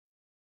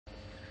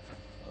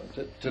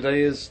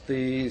Today is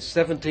the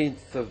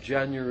 17th of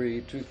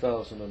January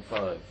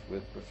 2005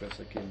 with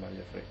Professor Kim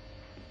Mallafrè.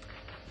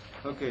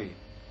 Okay.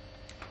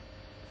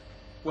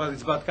 Well,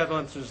 it's about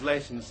Catalan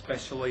translation,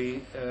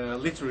 especially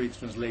literary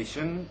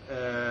translation.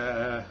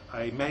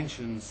 I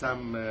mentioned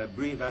some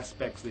brief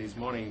aspects this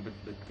morning,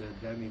 but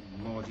then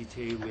in more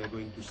detail we are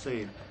going to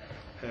say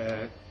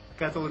it.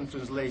 Catalan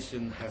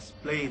translation has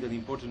played an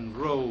important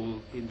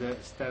role in the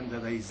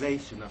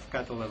standardization of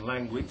Catalan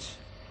language.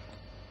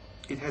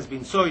 It has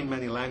been so in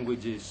many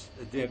languages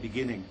at their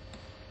beginning.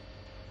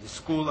 The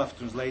school of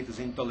translators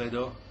in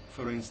Toledo,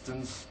 for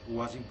instance,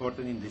 was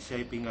important in the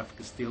shaping of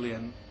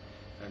Castilian,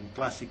 and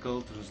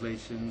classical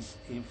translations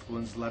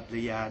influenced La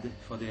Pléiade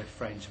for their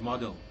French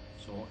model.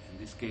 So in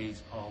this case,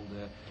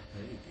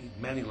 in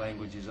many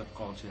languages of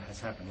culture has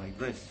happened like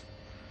this.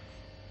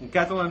 And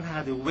Catalan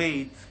had a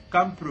weight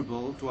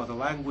comparable to other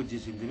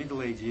languages in the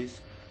Middle Ages,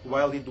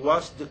 while it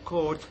was the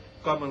court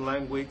common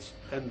language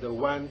and the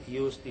one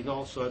used in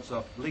all sorts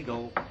of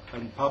legal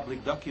and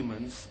public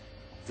documents,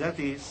 that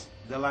is,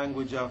 the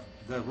language of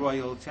the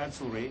royal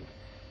chancellery,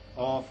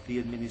 of the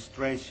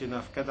administration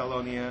of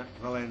Catalonia,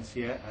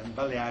 Valencia and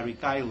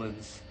Balearic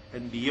Islands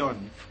and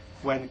beyond,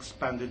 when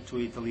expanded to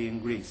Italy and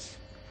Greece.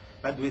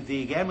 But with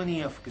the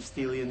hegemony of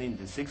Castilian in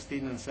the 16th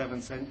and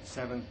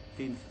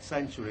 17th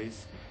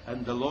centuries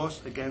and the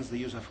laws against the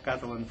use of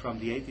Catalan from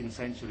the 18th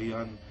century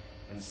on,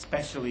 and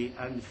especially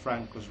under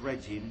Franco's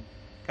regime,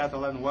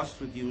 Catalan was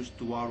reduced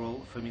to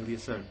oral familiar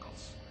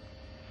circles.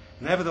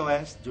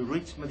 Nevertheless, the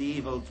rich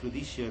medieval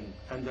tradition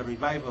and the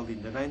revival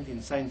in the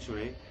 19th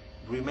century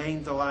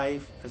remained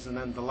alive as an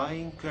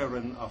underlying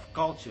current of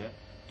culture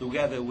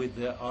together with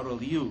the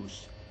oral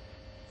use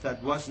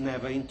that was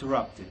never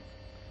interrupted.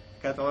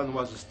 Catalan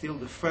was still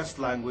the first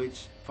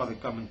language for the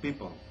common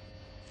people.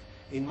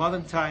 In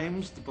modern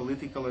times, the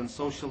political and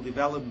social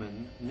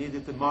development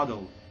needed a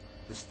model,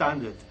 a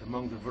standard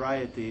among the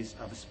varieties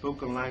of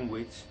spoken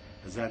language,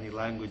 as any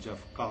language of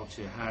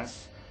culture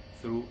has,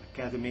 through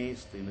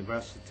academies, the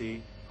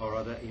university, or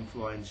other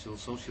influential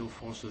social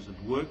forces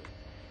at work,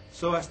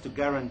 so as to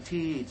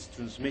guarantee its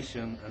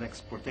transmission and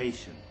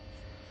exportation.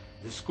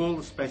 The school,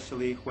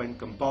 especially when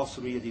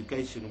compulsory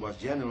education was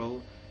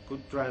general,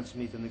 could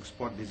transmit and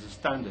export this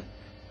standard.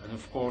 And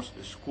of course,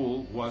 the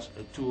school was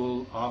a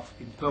tool of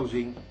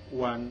imposing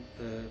one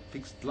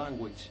fixed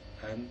language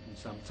and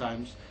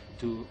sometimes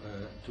to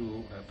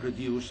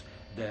produce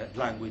the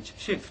language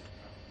shift,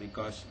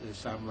 because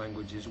some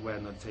languages were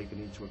not taken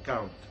into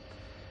account.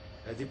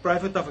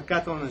 Deprived of a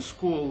Catalan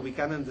school, we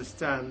can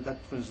understand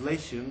that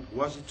translation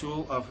was a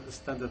tool of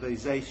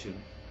standardization,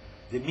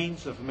 the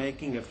means of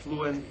making a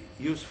fluent,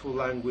 useful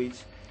language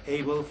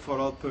able for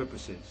all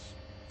purposes.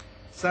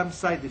 Some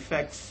side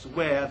effects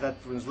were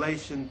that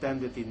translation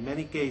tended in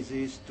many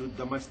cases to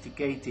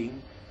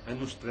domesticating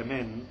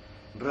anustrament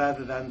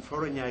rather than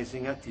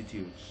foreignizing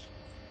attitudes.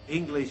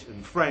 English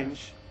and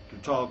French, to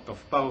talk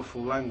of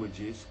powerful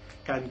languages,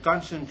 can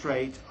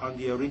concentrate on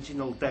the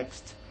original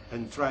text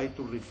and try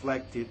to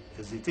reflect it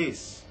as it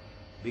is,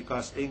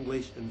 because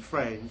English and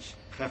French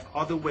have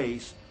other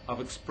ways of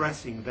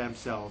expressing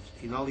themselves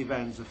in all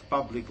events of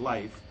public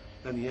life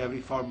than in every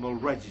formal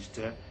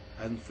register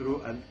and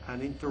through an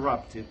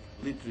uninterrupted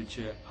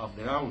literature of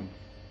their own.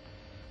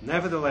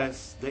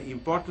 Nevertheless, the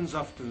importance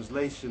of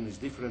translation is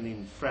different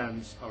in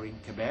France or in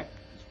Quebec,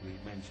 as we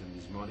mentioned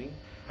this morning,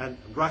 and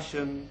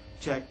Russian,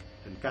 Czech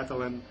and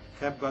Catalan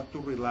have got to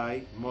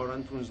rely more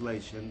on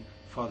translation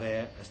for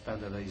their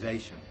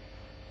standardization,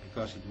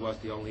 because it was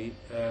the only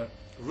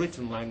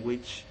written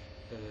language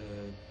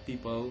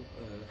people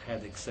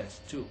had access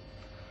to.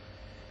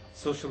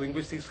 Social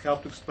linguistics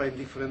help to explain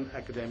different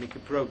academic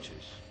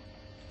approaches.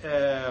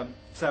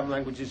 Some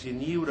languages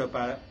in Europe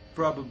are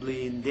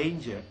probably in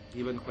danger,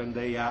 even when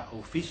they are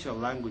official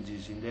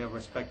languages in their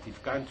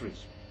respective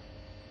countries.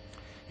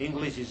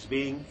 English is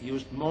being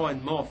used more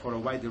and more for a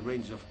wider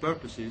range of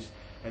purposes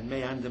and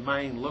may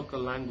undermine local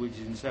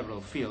languages in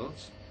several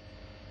fields.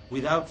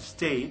 Without a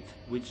state,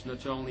 which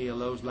not only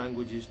allows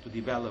languages to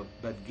develop,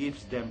 but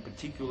gives them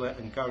particular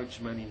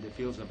encouragement in the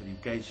fields of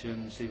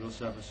education, civil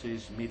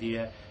services,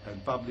 media,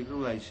 and public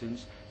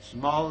relations,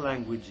 small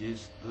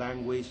languages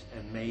languish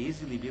and may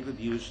easily be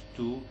reduced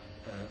to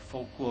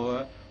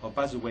folklore or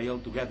pass away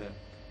altogether,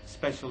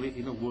 especially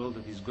in a world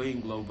that is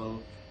going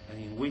global and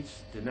in which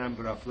the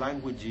number of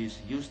languages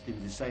used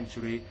in this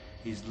century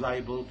is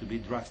liable to be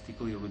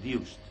drastically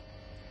reduced.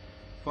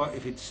 For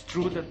if it's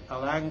true that a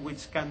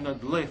language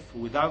cannot live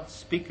without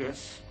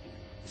speakers,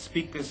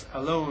 speakers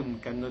alone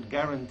cannot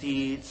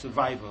guarantee its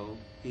survival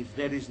if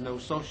there is no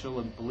social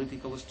and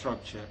political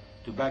structure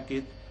to back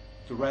it,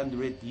 to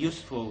render it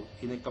useful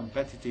in a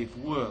competitive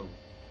world.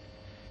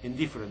 In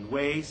different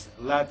ways,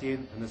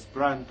 Latin and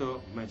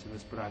Esperanto, we mentioned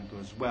Esperanto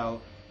as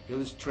well,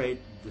 illustrate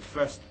the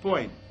first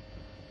point.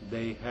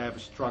 They have a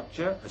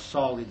structure, a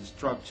solid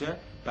structure,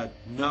 but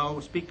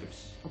no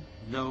speakers.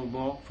 No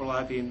more for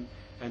Latin,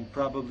 and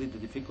probably the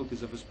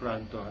difficulties of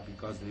Esperanto are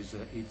because it's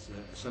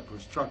a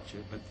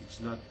superstructure, but it's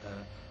not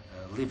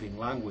a living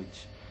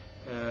language.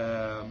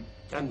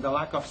 and the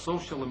lack of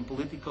social and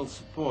political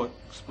support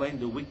explain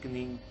the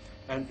weakening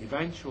and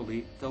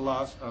eventually the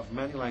loss of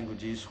many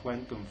languages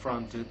when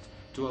confronted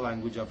to a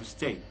language of a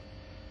state.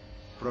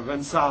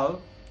 Provençal,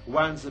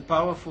 once a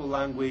powerful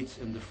language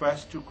and the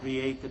first to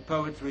create a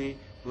poetry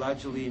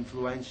largely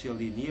influential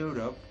in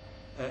Europe,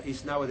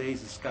 is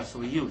nowadays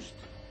scarcely used.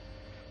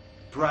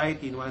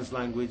 Pride in one's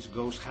language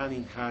goes hand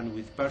in hand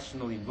with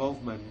personal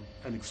involvement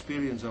and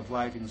experience of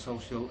life in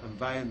social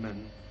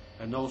environment,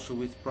 and also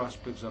with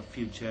prospects of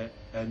future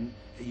and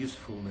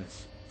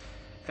usefulness.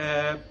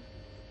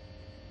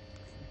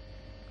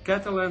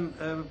 Catalan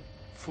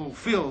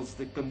fulfills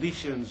the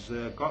conditions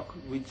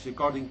which,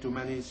 according to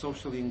many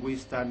social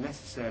linguists, are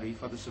necessary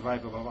for the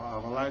survival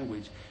of a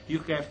language. You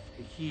have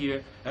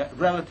here a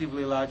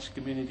relatively large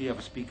community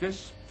of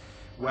speakers.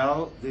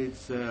 Well,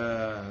 it's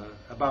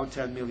about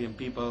 10 million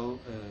people,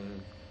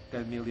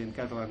 10 million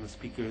Catalan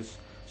speakers,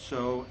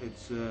 so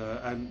it's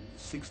and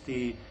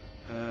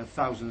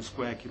 60,000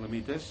 square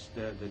kilometers,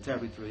 the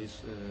territories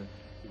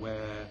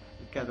where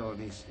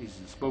Catalan is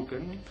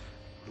spoken,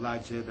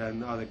 larger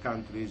than other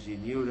countries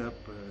in Europe,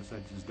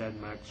 such as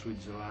Denmark,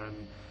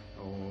 Switzerland,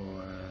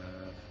 or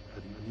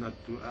not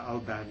to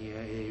Albania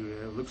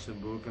area,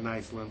 Luxembourg and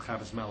Iceland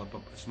have a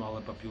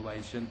smaller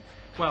population.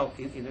 Well,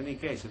 in any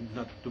case, and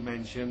not to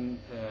mention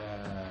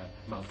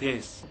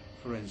Maltese,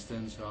 for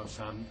instance, or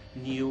some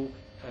new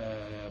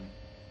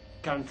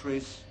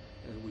countries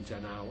which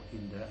are now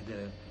in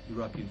the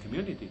European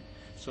community.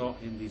 So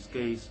in this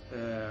case,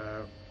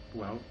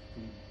 well,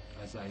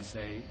 as I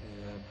say,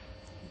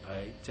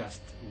 I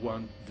just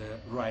want the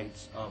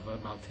rights of a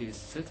Maltese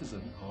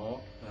citizen or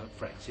a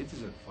French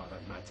citizen, for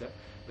that matter.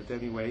 But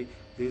anyway,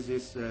 this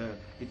is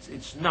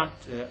it's not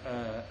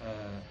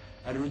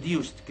a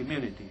reduced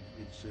community.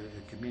 It's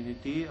a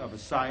community of a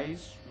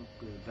size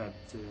that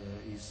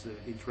is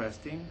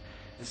interesting.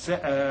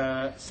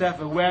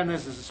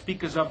 Self-awareness as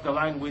speakers of the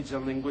language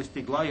and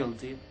linguistic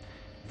loyalty.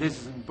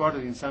 This is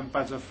important in some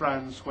parts of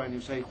France when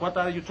you say, "What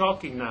are you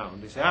talking now?"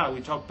 And they say, "Ah,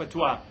 we talk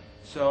patois."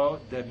 So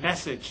the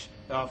message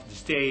of the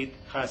state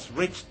has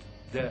reached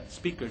the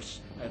speakers,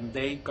 and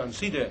they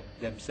consider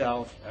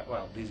themselves,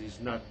 well, this is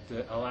not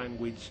a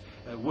language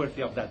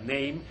worthy of that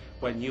name,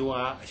 when you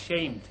are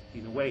ashamed,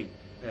 in a way,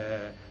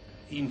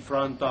 in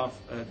front of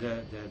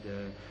the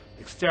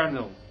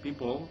external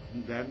people,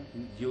 then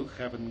you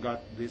haven't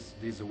got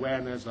this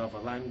awareness of a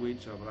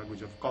language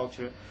of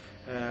culture.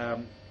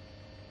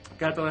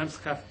 Catalans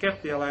have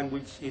kept their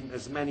language in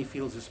as many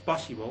fields as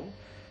possible,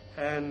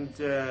 and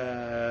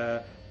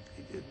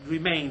it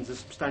remains a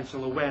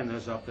substantial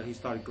awareness of the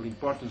historical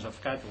importance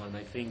of Catalan.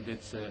 I think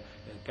that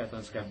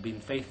Catalans have been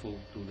faithful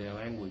to their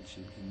language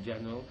in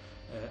general,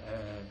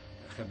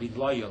 have been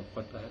loyal,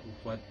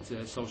 what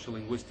social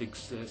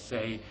linguistics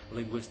say,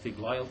 linguistic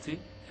loyalty,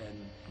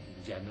 and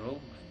in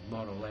general,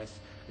 more or less,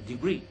 a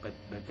degree. But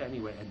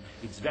anyway, and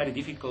it's very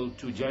difficult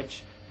to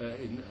judge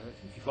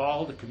if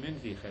all the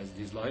community has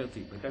this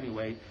loyalty. But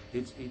anyway,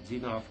 it's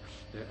enough,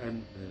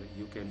 and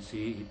you can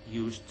see it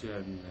used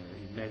in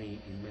many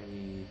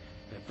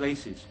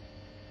places.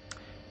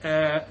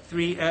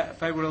 3,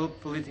 favorable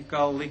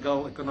political,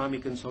 legal,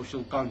 economic, and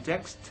social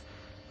context.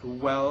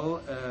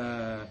 Well,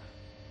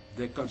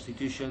 the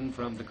Constitution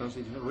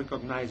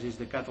recognizes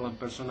the Catalan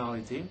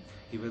personality,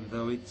 even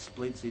though it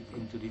splits it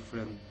into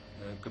different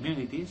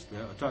communities.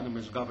 The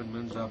autonomous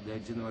governments of the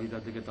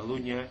Generalitat de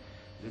Catalunya,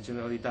 the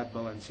Generalitat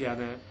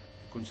Valenciana,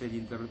 Consell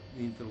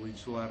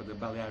Interinsular, the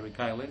Balearic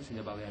Islands, in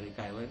the Balearic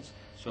Islands.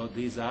 So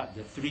these are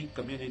the 3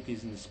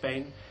 communities in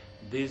Spain.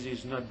 This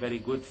is not very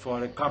good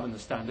for a common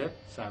standard.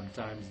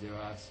 Sometimes there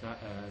are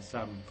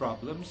some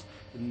problems.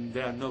 And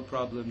there are no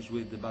problems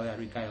with the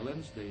Balearic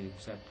Islands. They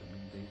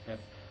have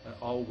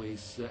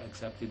always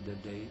accepted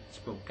that they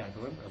spoke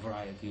Catalan, a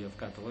variety of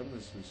Catalan,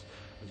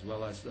 as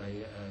well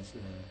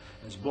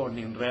as born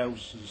in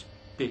Reus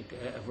speak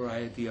a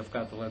variety of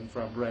Catalan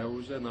from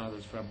Reus and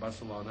others from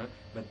Barcelona.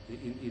 But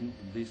in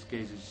these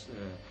cases,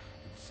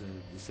 it's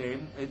the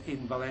same.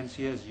 In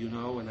Valencia, as you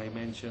know, and I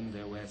mentioned,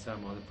 there were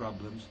some other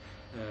problems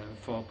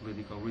for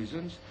political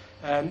reasons.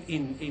 And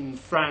in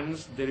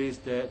France, there is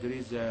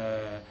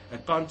a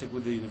contact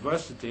with the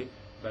university,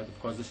 but of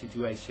course the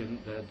situation,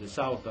 the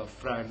south of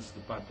France,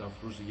 the part of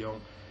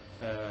Roussillon,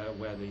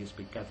 where they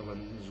speak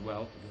Catalan as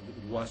well,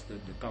 it was the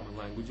common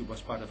language, it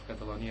was part of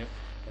Catalonia.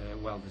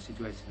 Well, the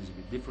situation is a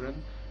bit different,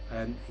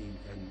 and in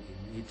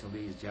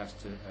Italy it's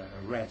just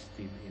a rest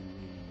in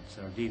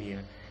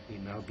Sardinia,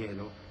 in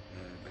Alghero,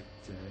 but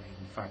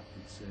in fact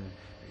it's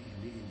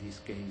in this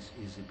case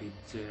is a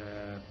bit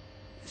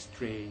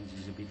strange,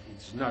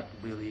 it's not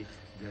really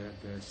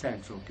the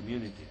central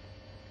community.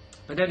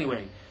 But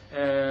anyway,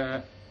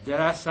 there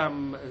are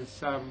some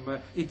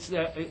it's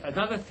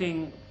another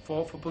thing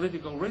for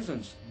political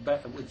reasons,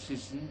 but which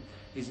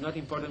is not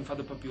important for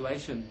the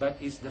population, but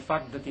is the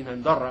fact that in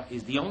Andorra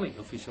is the only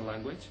official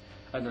language,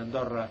 and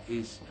Andorra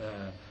is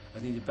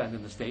an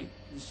independent state.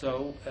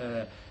 So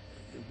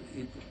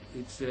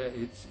it's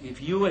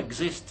if you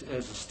exist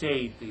as a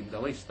state in the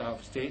list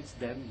of states,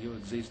 then you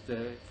exist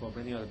for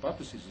many other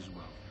purposes as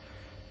well.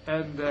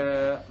 and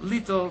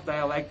little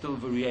dialectal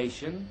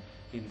variation.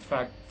 In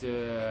fact,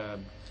 there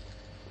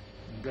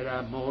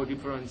are more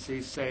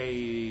differences,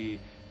 say,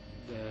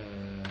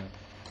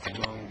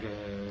 among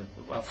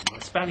well,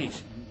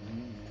 Spanish,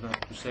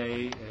 not to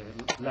say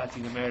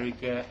Latin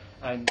America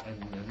and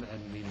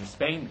in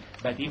Spain,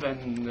 but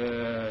even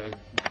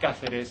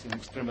Cáceres in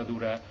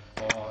Extremadura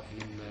or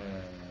in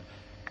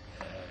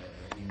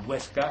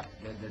Huesca,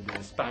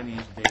 the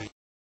Spanish they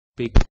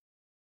speak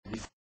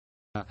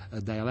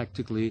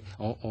dialectically,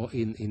 or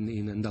in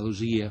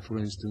Andalusia, for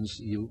instance,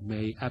 you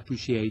may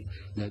appreciate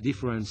the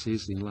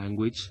differences in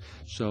language.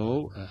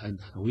 So, and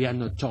we are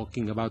not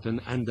talking about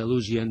an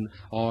Andalusian,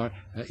 or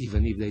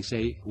even if they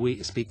say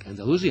we speak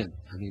Andalusian.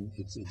 I mean,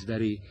 it's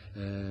very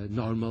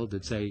normal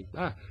that say,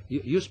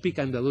 you speak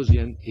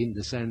Andalusian, in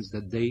the sense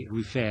that they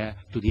refer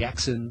to the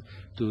accent,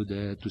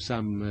 to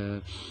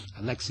some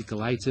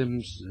lexical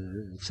items,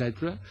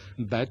 etc.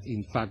 But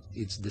in fact,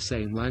 it's the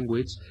same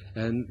language,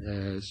 and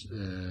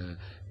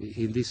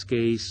in this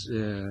case,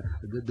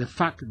 the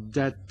fact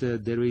that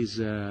there is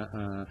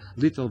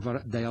little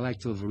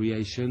dialectal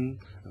variation.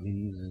 I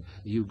mean,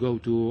 you go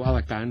to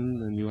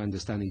Alacant and you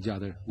understand each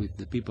other with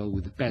the people,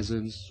 with the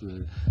peasants,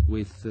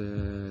 with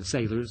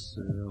sailors,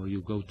 or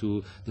you go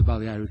to the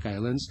Balearic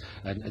Islands,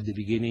 and at the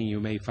beginning you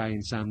may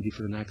find some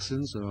different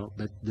accents,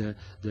 but the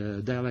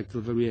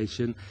dialectal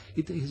variation,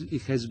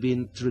 it has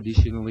been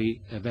traditionally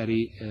a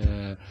very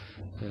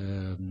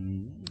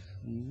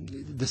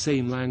the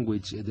same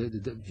language,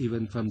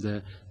 even from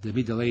the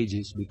Middle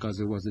Ages, because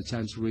there was the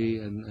chancery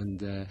and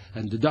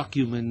the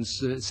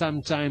documents,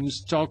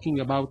 sometimes talking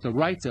about a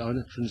writer or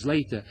a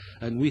translator,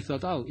 and we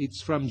thought, oh,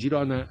 it's from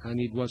Girona, and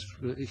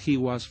he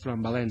was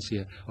from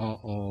Valencia,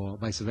 or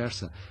vice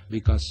versa,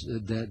 because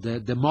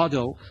the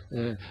model,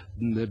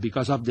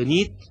 because of the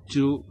need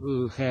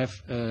to have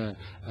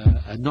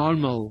a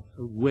normal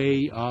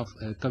way of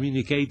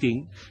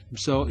communicating,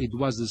 so it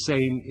was the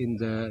same in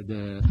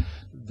the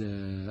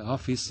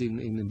office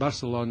in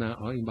Barcelona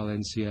or in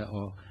Valencia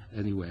or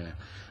anywhere.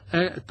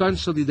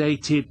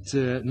 Consolidated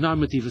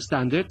normative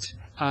standard.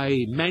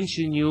 I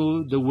mentioned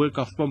you the work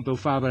of Pompeu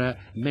Fabra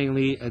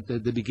mainly at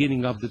the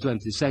beginning of the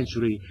 20th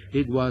century.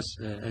 It was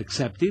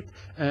accepted.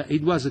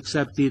 It was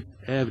accepted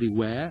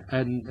everywhere,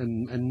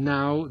 and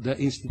now the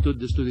Institut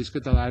d'Estudis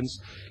Catalans,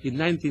 in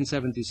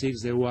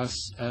 1976 there was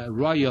a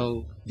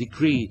royal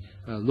decree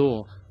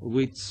law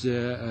which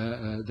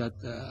that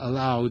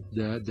allowed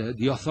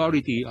the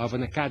authority of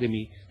an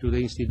academy to the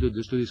Institut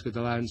d'Estudis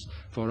Catalans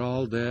for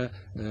all the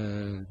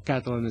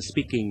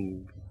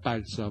Catalan-speaking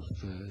parts of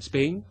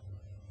Spain.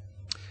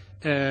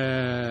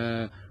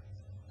 And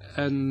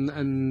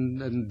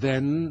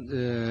then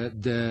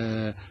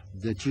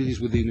the treaties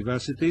with the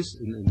universities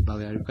in the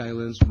Balearic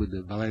Islands, with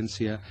the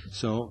Valencia,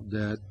 so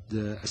the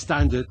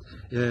standard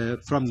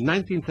from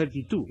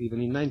 1932,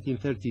 even in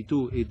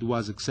 1932 it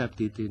was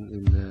accepted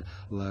in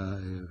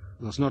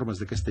Las Normas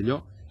de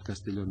Castelló,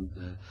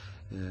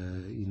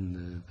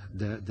 in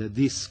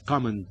this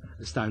common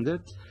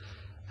standard.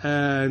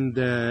 And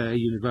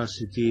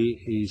university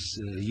is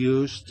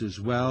used as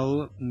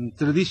well.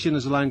 Tradition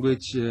as a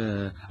language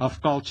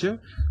of culture.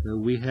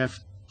 We have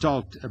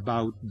talked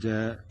about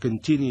the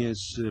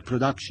continuous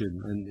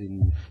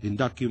production in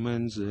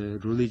documents,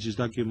 religious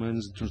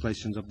documents,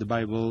 translations of the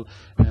Bible,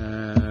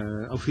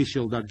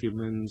 official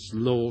documents,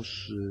 laws,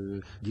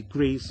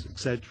 decrees,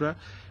 etc.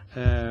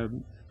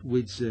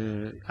 Which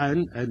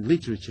and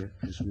literature,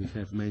 as we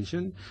have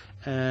mentioned,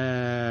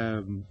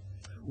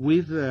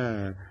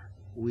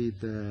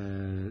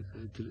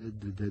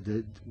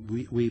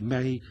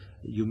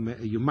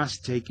 you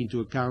must take into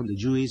account the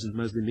Jewish and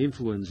Muslim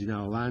influence in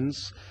our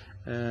lands.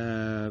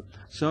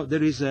 So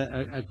there is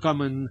a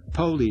common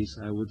policy,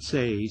 I would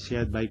say,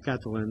 shared by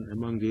Catalan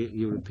among the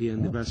European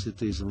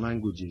universities and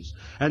languages,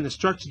 and a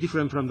structure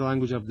different from the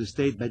language of the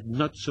state, but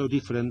not so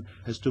different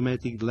as to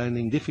make it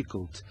learning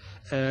difficult.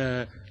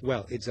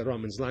 Well, it's a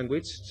Romance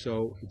language,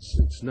 so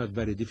it's not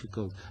very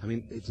difficult. I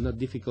mean, it's not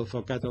difficult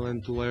for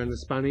Catalan to learn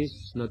Spanish.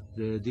 It's not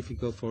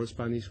difficult for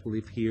Spanish who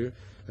live here,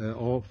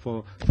 or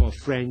for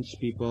French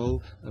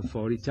people,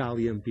 for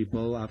Italian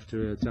people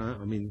after a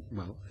time. I mean,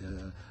 well,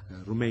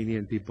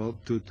 Romanian people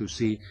to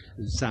see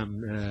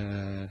some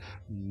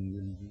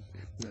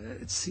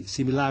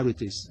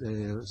similarities.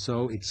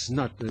 So it's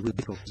not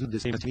difficult. It's not the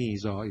same as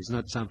Chinese, or it's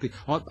not something.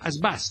 Or as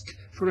Basque,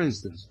 for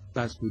instance,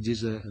 Basque, which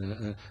is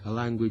a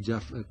language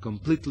of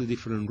completely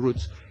different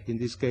roots. In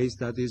this case,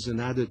 that is an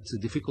added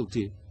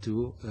difficulty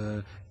to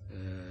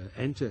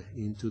enter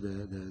into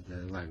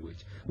the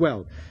language.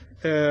 Well,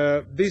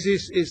 this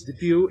is the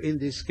view. In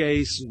this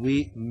case,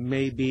 we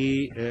may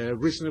be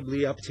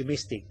reasonably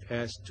optimistic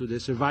as to the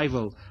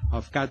survival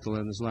of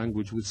Catalan as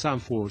language with some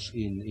force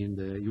in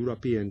the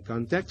European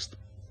context,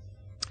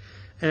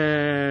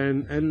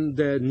 and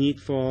the need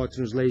for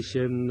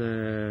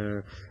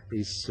translation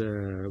is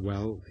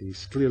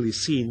clearly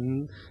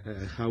seen.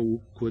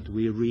 How could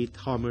we read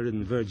Homer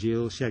and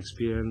Virgil,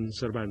 Shakespeare and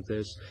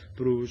Cervantes,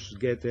 Proust,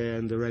 Goethe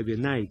and the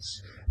Arabian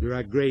Nights? There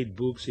are great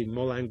books in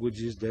more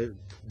languages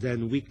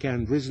than we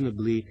can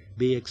reasonably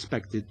be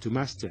expected to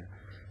master.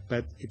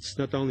 But it's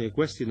not only a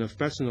question of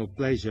personal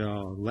pleasure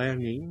or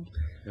learning.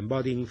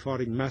 Embodying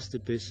foreign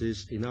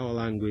masterpieces in our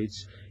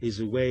language is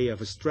a way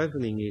of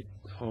strengthening it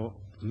or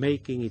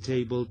making it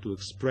able to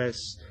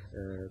express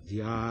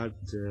the art,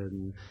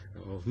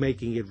 of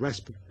making it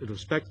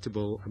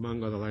respectable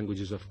among other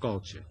languages of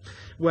culture.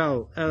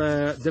 Well,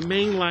 the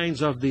main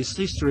lines of this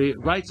history,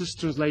 writers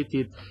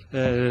translated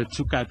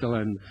to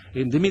Catalan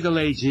in the Middle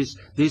Ages.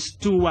 This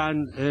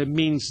 2-1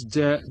 means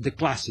the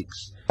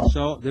classics.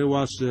 So there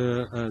was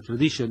a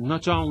tradition,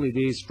 not only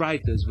these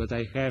writers, but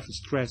I have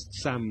stressed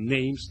some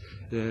names,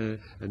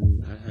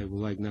 and I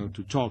would like now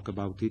to talk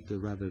about it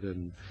rather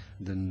than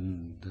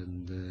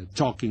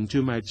talking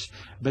too much.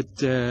 But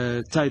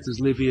Titus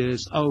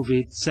Livius,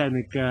 Ovid,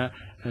 Seneca,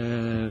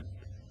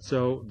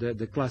 so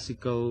the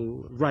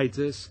classical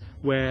writers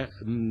were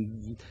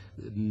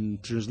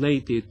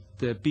translated.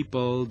 The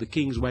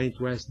kings were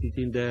interested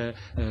in the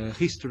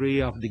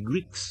history of the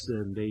Greeks,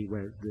 and they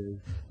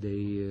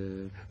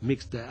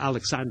mixed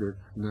Alexander.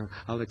 Now,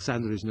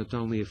 Alexander is not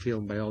only a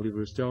film by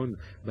Oliver Stone,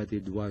 but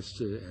it was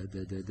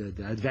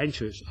the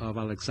adventures of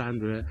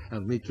Alexander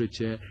of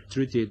literature,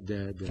 treated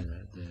the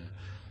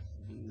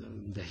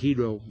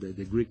hero,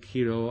 the Greek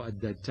hero at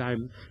that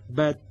time.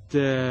 But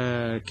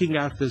King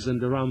Arthur's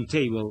and the Round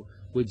Table,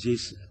 which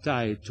is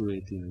tied to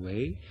it in a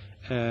way,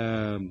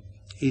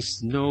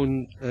 is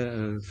known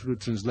through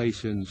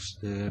translations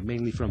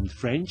mainly from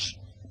French.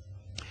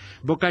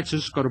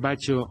 Boccaccio's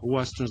Corbaccio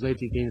was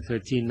translated in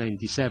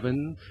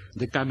 1397,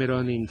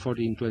 Decameron in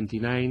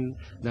 1429,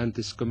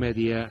 Dante's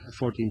Commedia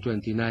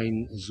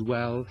 1429 as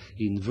well,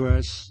 in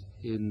verse,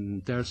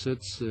 in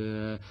tercets.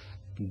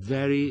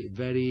 Very,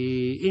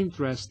 very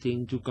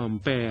interesting to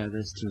compare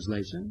this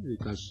translation,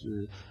 because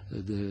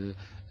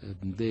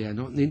they are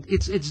not.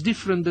 It's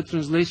different, the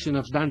translation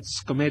of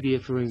Dante's Commedia,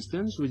 for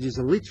instance, which is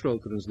a literal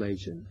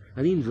translation,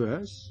 an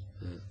inverse,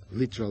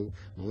 literal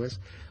more or less,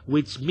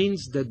 which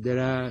means that there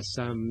are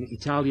some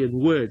Italian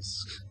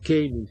words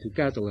came into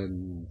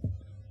Catalan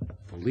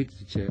for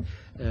literature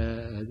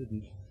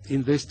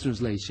in this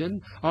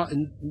translation.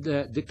 In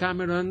the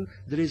Decameron,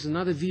 there is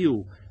another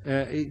view.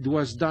 It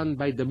was done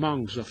by the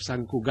monks of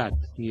Sant Cugat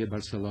near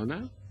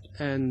Barcelona,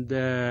 and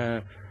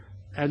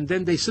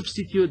then they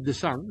substitute the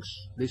songs.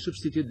 They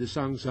substitute the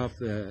songs of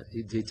the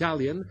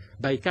Italian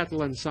by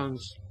Catalan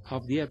songs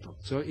of the epoch.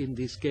 So in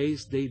this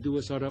case, they do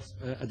a sort of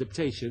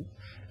adaptation,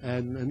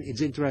 and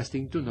it's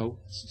interesting to know.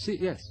 See,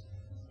 yes.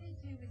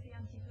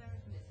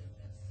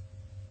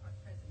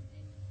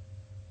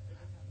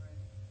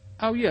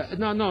 Oh yeah,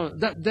 no.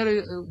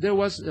 There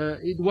was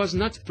it was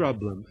not a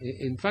problem.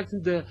 In fact,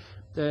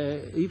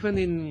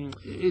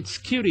 it's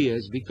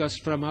curious, because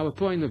from our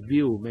point of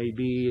view,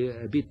 maybe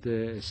a bit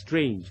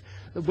strange.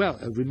 Well,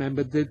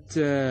 remember that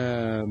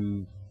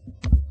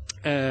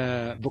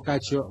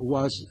Boccaccio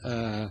was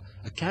a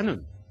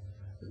canon,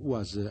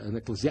 was an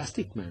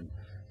ecclesiastic man.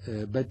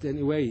 But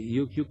anyway,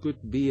 you could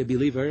be a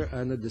believer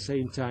and at the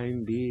same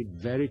time be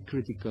very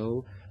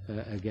critical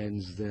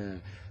against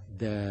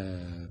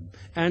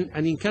and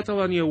in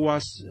Catalonia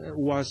was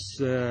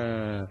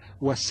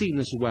seen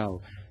as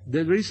well.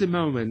 There is a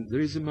moment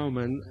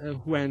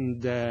when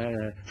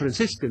the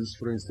Franciscans,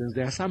 for instance,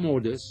 there are some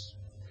orders.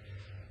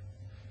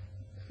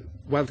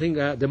 One thing,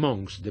 the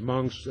monks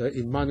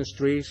in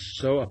monasteries.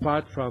 So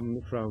apart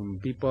from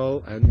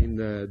people, and in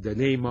the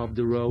name of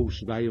the rose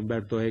by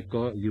Umberto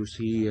Eco, you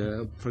see,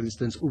 for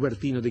instance,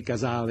 Ubertino di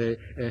Casale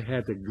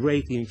had a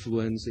great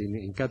influence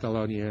in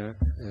Catalonia,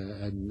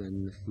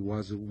 and he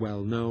was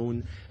well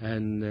known,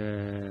 and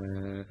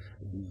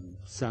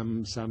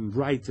some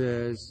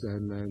writers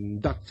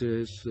and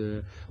doctors.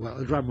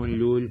 Well, Ramon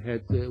Llull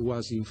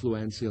was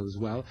influential as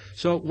well.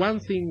 So one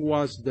thing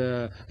was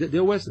there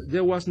was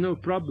no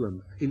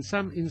problem. In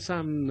some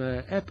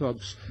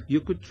epochs,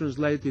 you could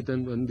translate it,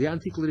 and the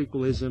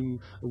anti-clericalism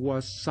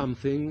was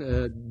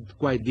something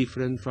quite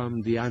different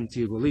from the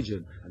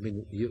anti-religion. I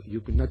mean,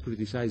 you could not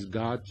criticize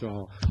God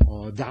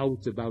or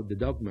doubt about the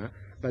dogma,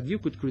 but you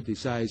could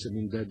criticize, I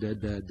mean,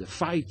 the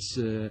fights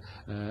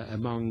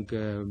among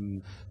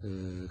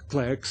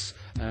clerks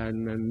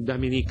and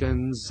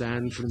Dominicans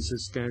and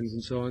Franciscans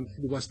and so on.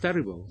 It was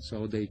terrible.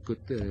 So they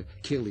could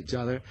kill each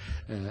other,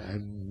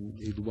 and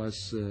it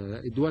was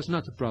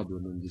not a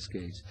problem in this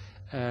case.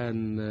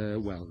 And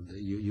well,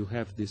 you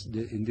have this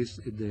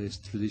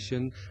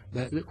tradition.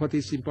 But what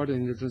is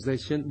important in the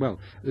translation? Well,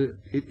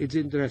 it's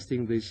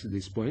interesting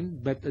this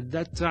point. But at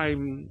that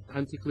time,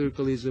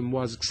 anti-clericalism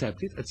was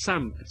accepted at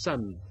some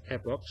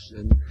epochs,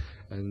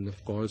 and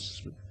of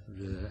course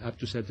up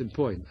to a certain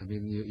point. I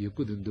mean, you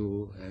couldn't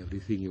do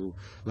everything you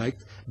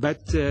liked.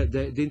 But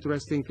the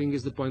interesting thing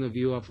is the point of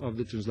view of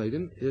the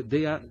translator.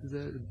 They are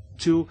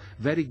two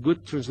very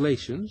good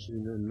translations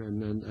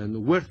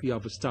and worthy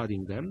of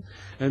studying them.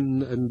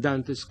 And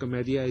Dante's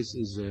Commedia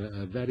is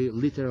a very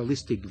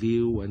literalistic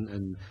view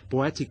and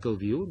poetical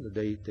view.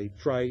 They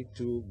try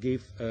to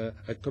give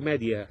a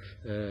commedia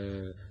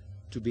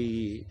to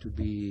be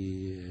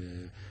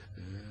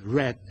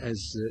read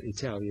as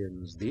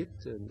Italians did,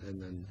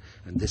 and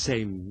the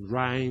same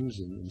rhymes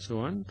and so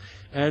on.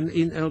 And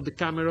in El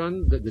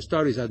Decameron, the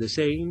stories are the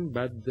same,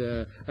 but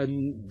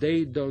and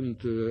they don't.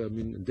 I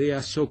mean, they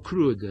are so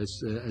crude as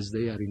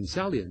they are in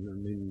Italian. I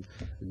mean,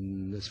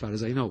 as far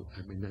as I know.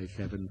 I mean, I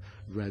haven't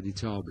read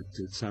it all, but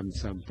some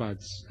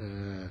parts.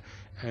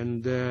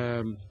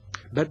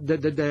 But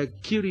the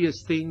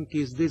curious thing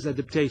is this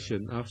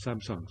adaptation of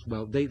some songs.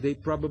 Well, they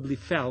probably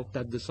felt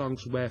that the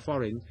songs were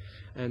foreign,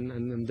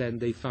 and then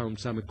they found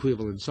some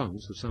equivalent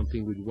songs, or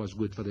something which was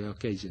good for the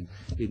occasion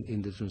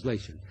in the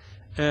translation.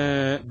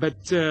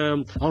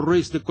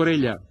 Ruiz de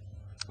Corella,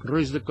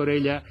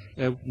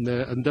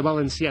 and the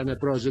Valenciana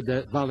prose,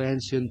 the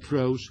Valencian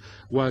prose,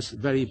 was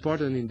very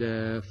important in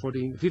the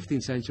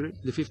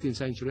 15th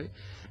century,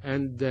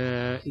 and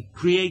it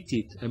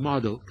created a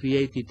model,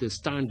 created a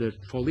standard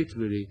for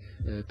literary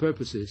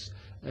purposes,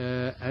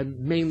 and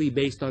mainly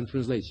based on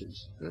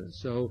translations.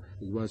 So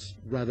it was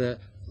rather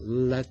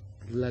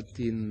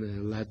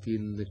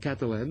Latin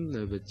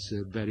Catalan, but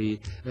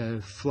very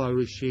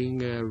flourishing,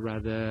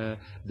 rather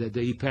the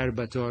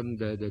hyperbaton,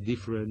 the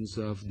difference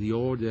of the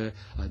order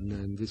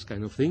and this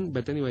kind of thing.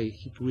 But anyway,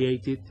 he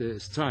created a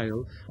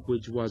style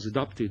which was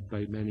adopted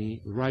by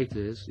many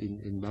writers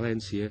in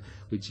Valencia,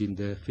 which in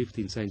the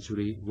 15th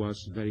century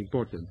was very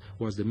important,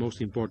 was the most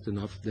important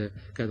of the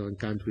Catalan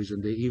countries,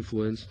 and the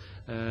influence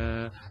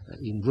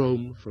in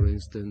Rome, for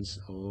instance,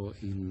 or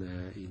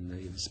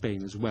in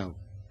Spain as well.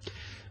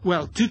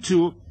 Well,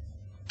 Tutu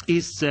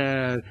is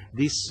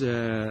this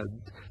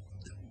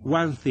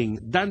one thing.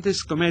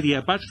 Dante's Commedia,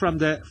 apart from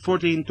the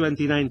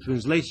 1429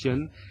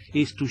 translation,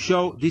 is to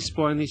show, this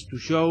point is to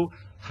show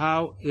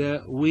how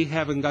we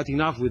haven't got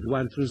enough with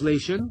one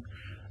translation.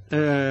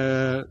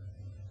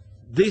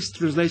 This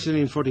translation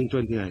in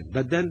 1429,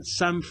 but then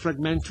some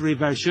fragmentary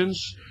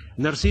versions.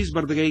 Narcís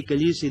Verdaguer i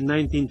Callís in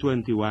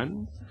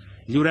 1921.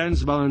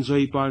 Llorenç, Balanzó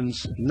i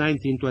Pons,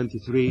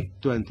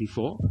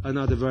 1923-24,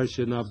 another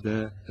version of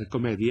the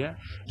Commedia.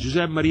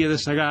 Josep Maria de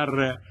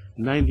Sagarra,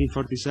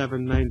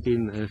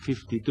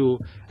 1947-1952,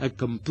 a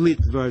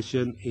complete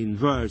version in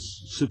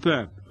verse,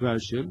 superb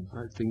version.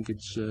 I think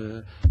it's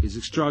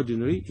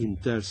extraordinary, in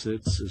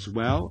tercets as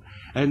well.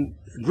 And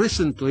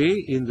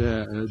recently, in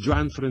the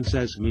Joan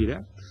Francesc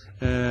Mira,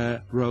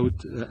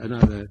 wrote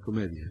another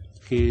Commedia.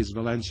 He is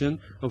Valencian.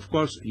 Of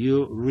course,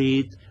 you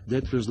read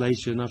the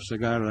translation of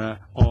Sagarra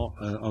or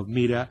of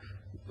Mira,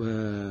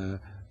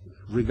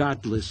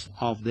 regardless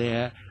of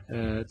their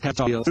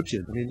textual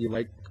description. I mean, you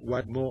like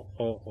what more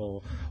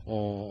or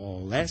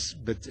less,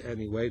 but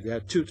anyway, there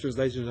are two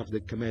translations of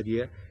the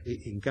Commedia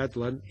in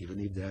Catalan,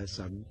 even if there are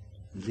some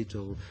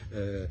little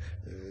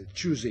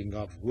choosing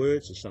of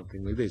words or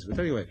something like this. But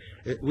anyway,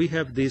 we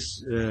have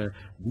this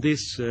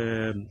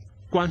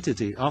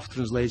quantity of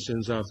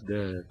translations of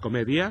the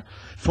Commedia,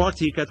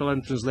 40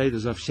 Catalan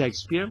translators of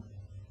Shakespeare,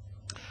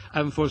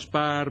 and for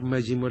Spar,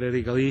 Magí Morera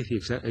i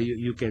Galícia,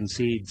 you can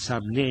see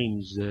some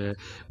names.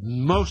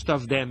 Most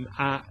of them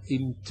are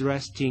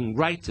interesting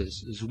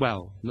writers as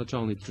well, not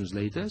only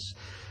translators.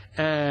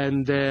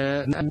 And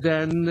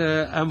then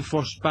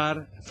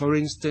Amforspar, for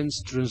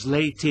instance,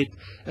 translated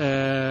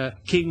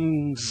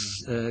King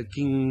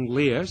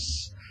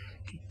Lear's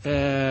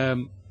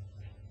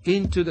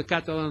into the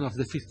Catalan of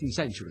the 15th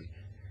century.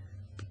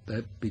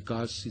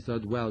 Because he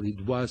thought, well,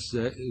 it was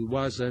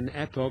an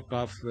epoch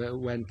of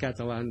when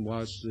Catalan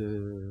was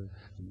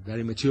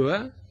very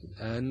mature,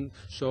 and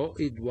so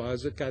it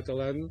was a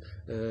Catalan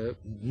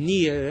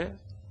near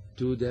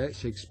to the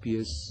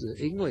Shakespeare's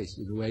English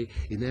in a way,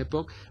 in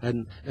epoch,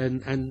 and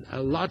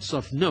lots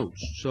of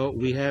notes. So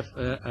we have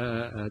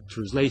a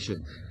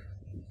translation.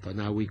 For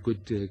now, we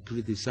could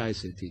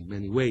criticize it in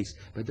many ways,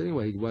 but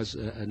anyway, it was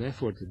an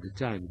effort at the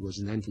time. It was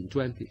in the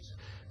 1920s,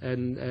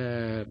 and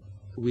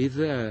with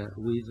a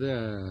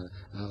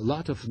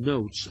lot of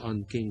notes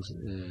on King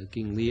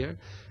Lear,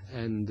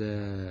 and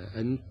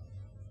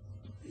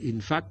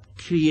in fact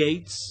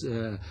creates,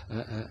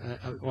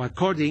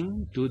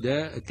 according to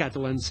the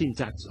Catalan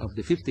syntax of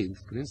the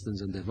 15th, for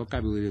instance, and the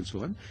vocabulary and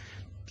so on.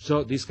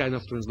 So this kind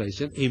of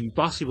translation,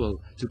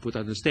 impossible to put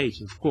on the stage,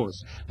 of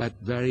course, but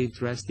very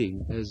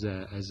interesting as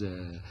a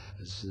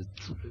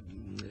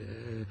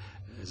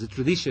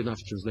tradition of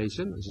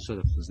translation, as a sort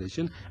of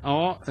translation.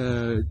 Or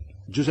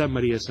Josep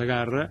Maria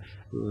Sagarra,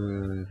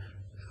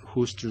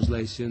 whose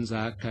translations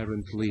are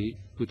currently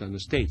put on the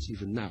stage,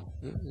 even now,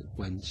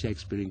 when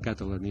Shakespeare in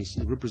Catalan is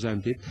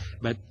represented.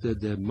 But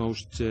the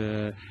most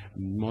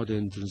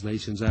modern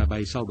translations are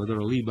by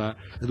Salvador Oliva.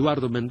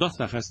 Eduardo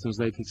Mendoza has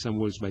translated some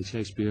works by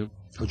Shakespeare,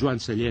 or Joan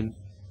Sallent,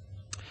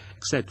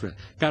 etc.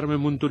 Carme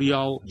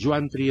Montoriol,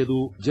 Joan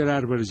Triadú,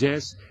 Gerard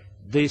Vergés,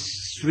 these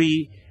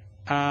three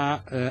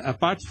are,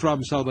 apart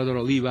from Salvador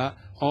Oliva,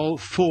 all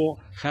four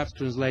have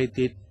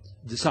translated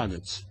the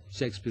sonnets,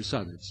 Shakespeare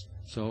sonnets.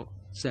 So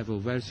several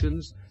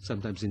versions,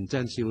 sometimes in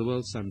 10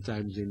 syllables,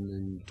 sometimes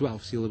in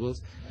 12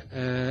 syllables.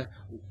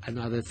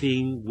 Another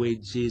thing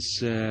which is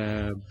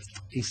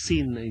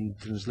seen in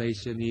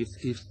translation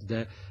if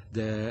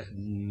the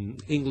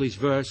English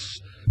verse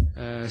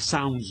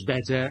sounds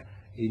better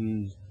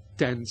in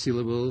 10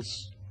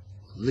 syllables,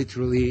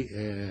 literally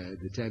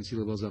the 10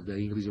 syllables of the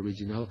English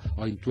original,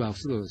 or in 12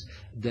 syllables.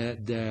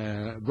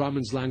 The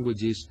Romance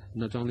languages,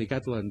 not only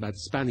Catalan but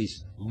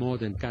Spanish more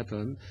than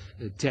Catalan,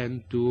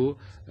 tend to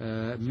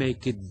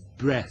make it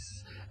breath,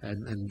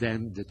 and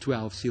then the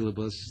 12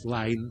 syllables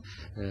line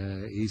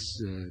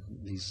is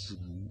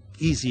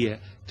easier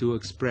to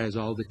express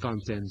all the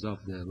contents of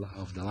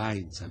the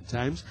line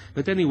sometimes.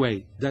 But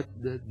anyway, that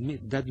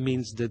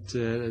means that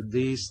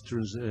these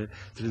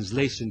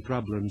translation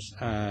problems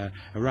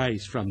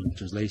arise from the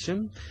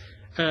translation.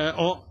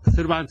 Or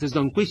Cervantes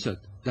Don Quixote.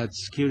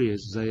 That's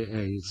curious,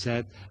 I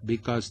said,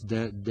 because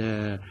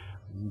the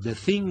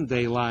thing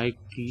they like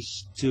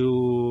is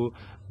to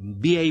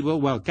be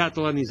able, well,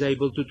 Catalan is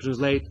able to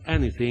translate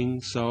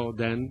anything, so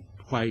then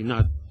why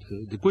not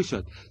the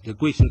Quixote? The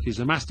Quixote is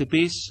a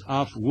masterpiece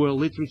of world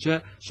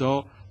literature,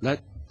 so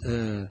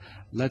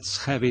let's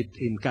have it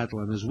in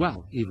Catalan as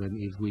well,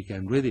 even if we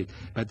can read it.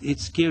 But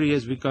it's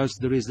curious because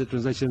there is the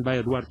translation by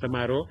Eduard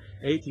Amaro,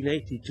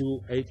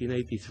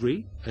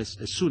 1882-1883, as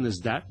soon as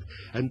that,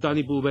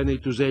 Antoni Pulvena i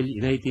Tusell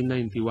in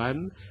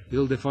 1891,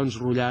 Ildefons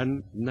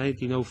Rullan,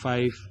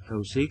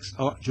 1905-06,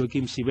 or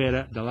Joaquim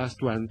Sibera, the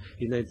last one,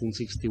 in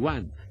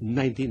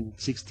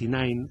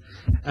 1969,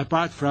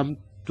 apart from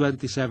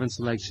 27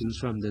 selections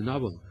from the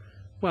novel.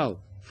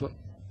 Well,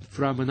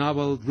 from a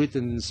novel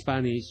written in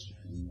Spanish,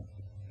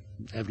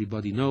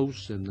 everybody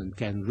knows and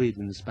can read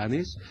in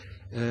Spanish.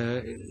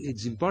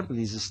 It's important,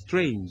 it's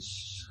strange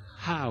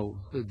how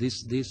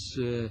this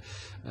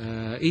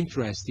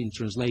interest in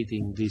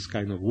translating these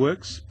kind of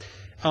works.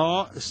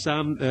 Or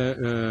some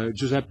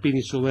Josep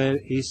Pini Soler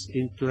is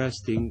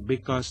interesting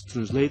because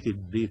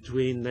translated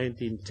between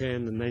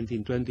 1910 and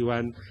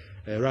 1921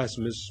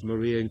 Erasmus,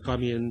 Maria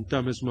Encomian,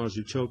 Thomas More's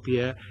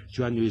Utopia,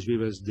 Joan Lluís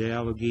Vives'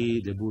 Dialogi,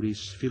 de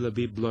Buris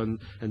Philobiblon,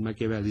 and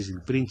Machiavelli's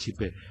Il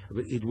Principe.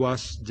 It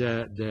was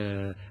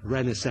the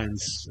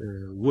Renaissance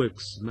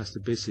works,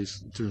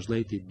 masterpieces,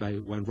 translated by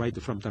one writer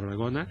from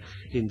Tarragona,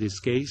 in this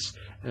case,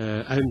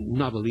 a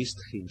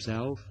novelist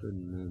himself,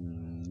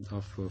 and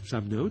of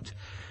some note.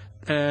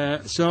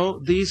 So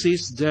this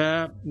is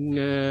the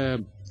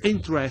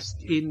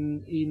interest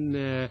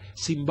in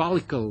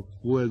symbolical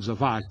works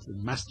of art,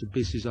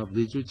 masterpieces of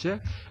literature,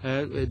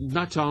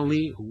 not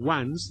only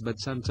once, but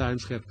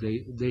sometimes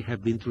they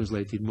have been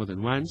translated more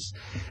than once.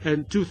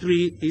 And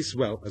 2-3 is,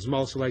 well, a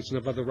small selection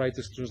of other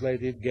writers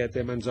translated: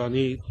 Goethe,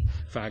 Manzoni,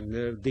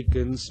 Wagner,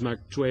 Dickens,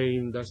 Mark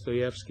Twain,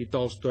 Dostoevsky,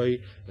 Tolstoy,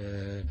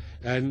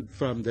 and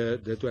from the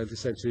 20th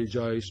century,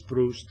 Joyce,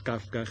 Proust,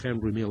 Kafka,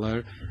 Henry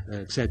Miller,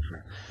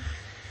 etc.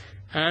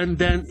 And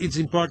then it's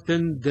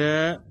important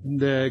the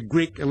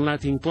Greek and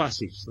Latin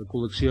classics, the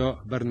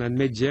col·lecció Bernat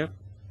Metge,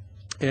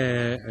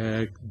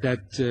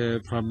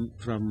 that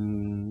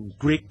from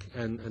Greek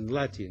and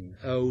Latin,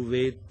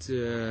 Ovid,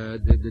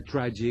 the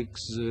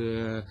tragics,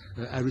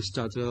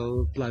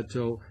 Aristotle,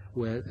 Plato,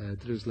 were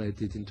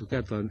translated into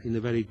Catalan in a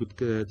very good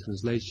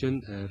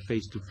translation,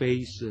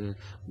 face-to-face,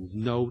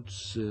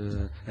 notes,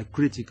 a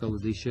critical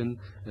edition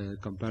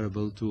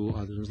comparable to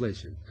other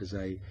translation. As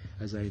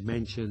I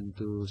mentioned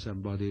to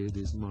somebody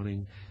this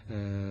morning,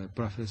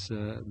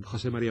 Professor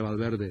José María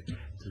Valverde,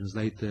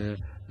 translator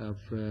of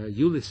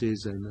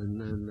Ulysses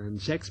and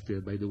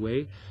Shakespeare, by the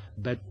way,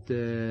 but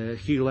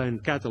he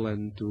learned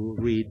Catalan to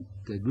read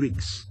the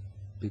Greeks,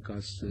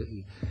 because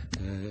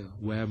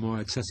were more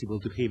accessible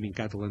to him in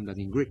Catalan than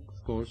in Greek,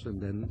 of course,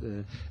 and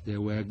then there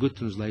were good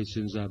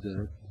translations of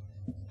the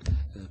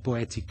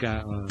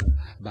Poetica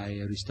by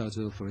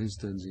Aristotle, for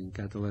instance, in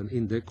Catalan,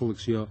 in the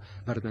col·lecció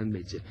Bernat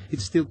Metge.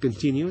 It still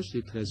continues.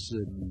 It has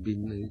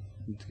been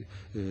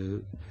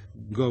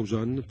goes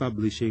on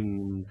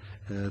publishing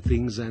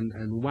things,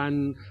 and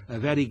one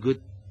very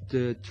good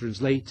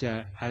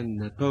translator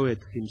and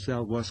poet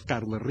himself was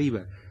Carles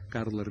Riba.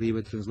 Carles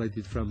Riba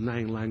translated from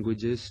 9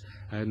 languages,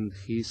 and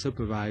he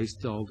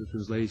supervised all the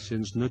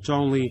translations, not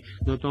only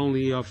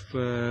of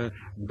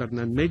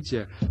Bernat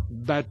Metge,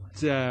 but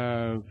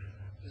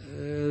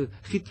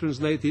he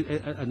translated.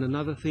 And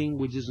another thing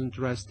which is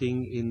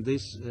interesting in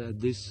this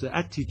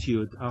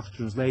attitude of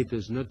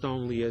translators, not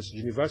only as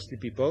university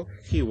people,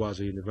 he was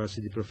a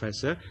university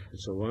professor and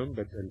so on,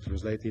 and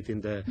translated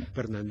in the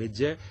Bernat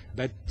Metge,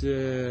 but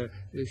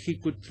he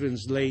could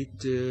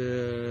translate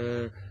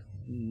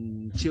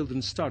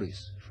children's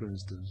stories, for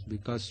instance,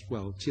 because,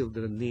 well,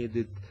 children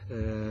needed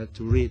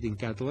to read in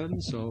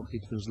Catalan, so he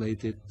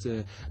translated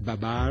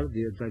Babar,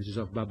 The Adventures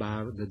of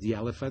Babar, the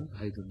elephant.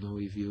 I don't know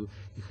if you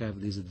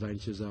have these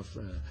adventures of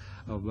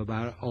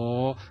Babar,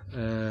 or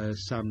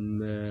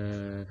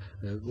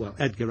well,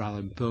 Edgar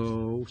Allan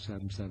Poe,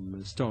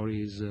 some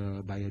stories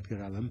by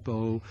Edgar Allan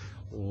Poe,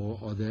 or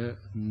other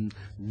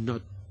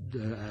not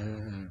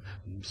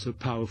so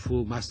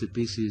powerful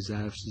masterpieces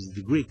as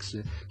the Greeks.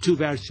 Two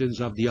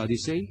versions of the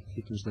Odyssey,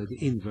 it was like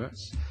the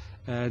inverse,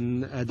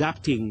 and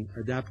adapting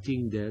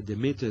the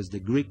meters, the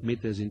Greek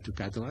meters, into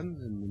Catalan,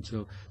 and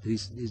so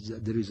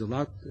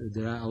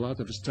there are a lot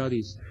of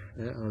studies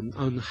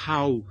on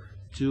how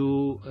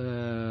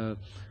to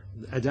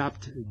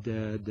adapt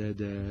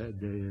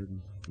the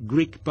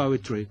Greek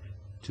poetry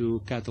to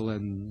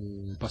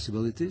Catalan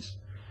possibilities,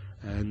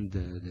 and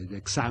the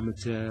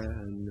hexameter,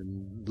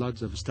 and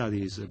lots of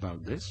studies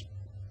about this.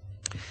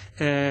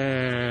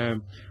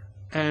 And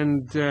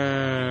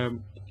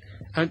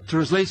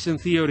translation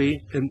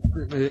theory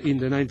in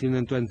the 19th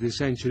and 20th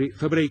century,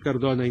 Febrer y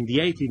Cardona in the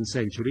 18th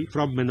century,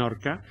 from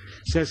Menorca,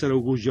 César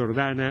August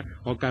Jordana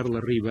or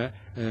Carla Riba,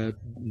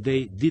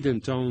 they did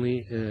not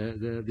only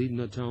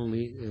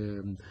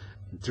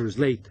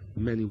translate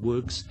many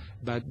works,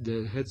 but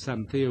they had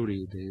some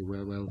theory. They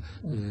were, well,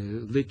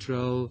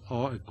 literal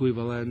or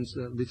equivalence,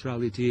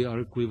 literality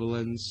or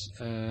equivalence,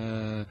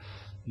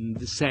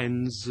 the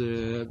sense,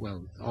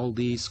 well, all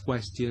these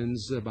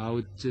questions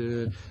about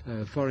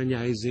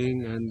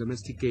foreignizing and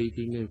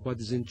domesticating and what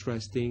is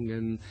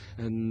interesting,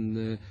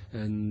 and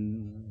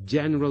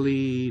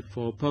generally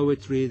for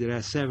poetry there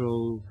are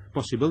several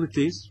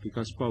possibilities,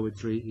 because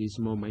poetry is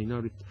more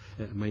minority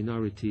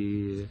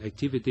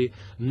activity.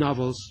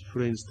 Novels,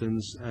 for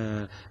instance,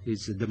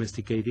 is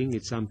domesticating.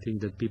 It's something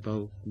that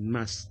people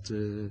must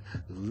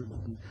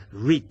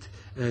read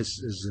as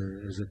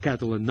a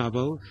Catalan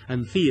novel,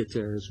 and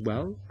theatre as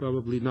well.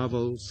 Probably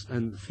novels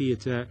and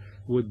theatre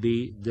would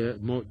be the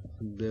more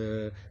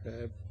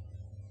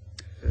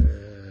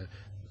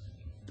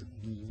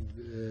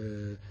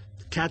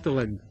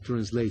Catalan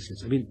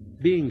translations. I mean,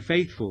 being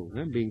faithful,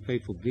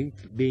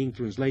 being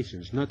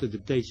translations, not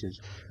adaptations.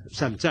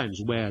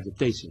 Sometimes were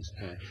adaptations.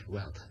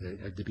 Well,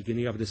 at the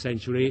beginning of the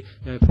century,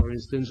 for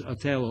instance,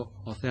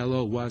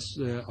 Othello was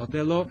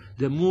Othello,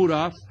 the Moor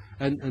of,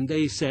 and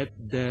they said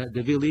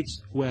the village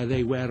where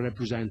they were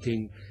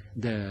representing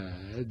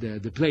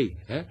the play.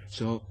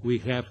 So we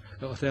have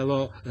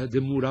Othello, the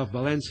Moor of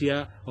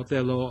Valencia,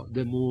 Othello,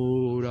 the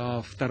Moor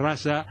of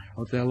Terrassa,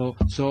 Othello.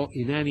 So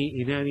in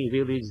any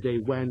village they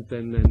went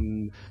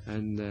and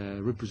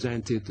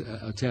represented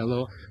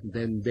Othello.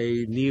 Then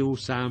they knew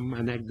some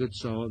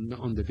anecdotes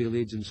on the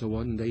village and so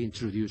on. And they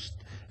introduced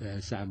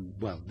some,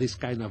 well, this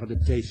kind of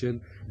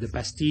adaptation, the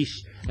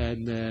pastiche,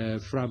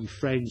 and from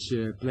French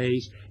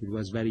plays. It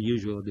was very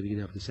usual at the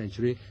beginning of the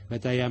century.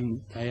 But I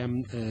am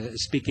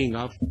speaking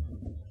of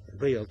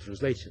real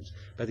translations.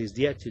 That is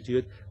the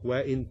attitude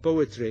where in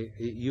poetry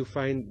you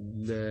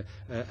find a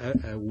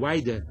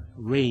wider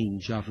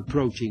range of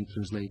approaching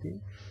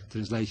translation,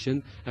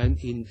 and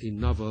in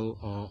novel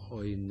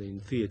or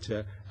in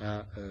theatre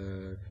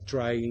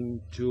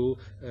trying to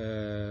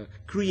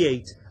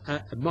create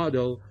a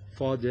model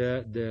for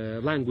the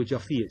language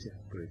of theatre,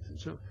 for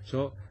instance.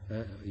 So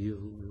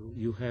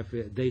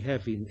they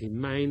have in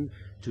mind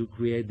to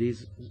create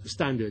this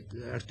standard,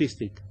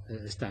 artistic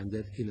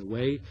standard in a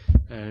way,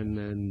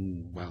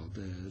 and well,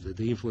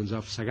 the influence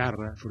of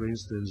Sagarra, for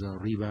instance, or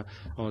Riba,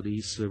 or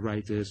these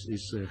writers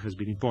has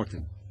been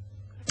important.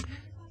 Can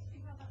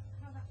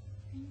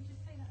you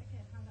just say that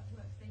again, how that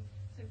works?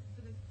 So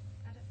for the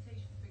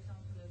adaptation, for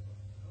example, of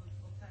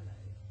Othello,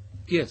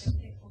 Yes.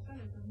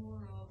 Othello, the Moor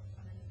of,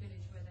 and in the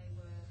village where they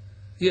were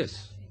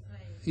Yes. actually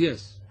playing.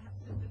 Yes.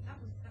 So that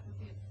would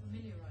be a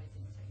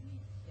familiarizing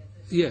technique.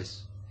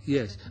 Yes.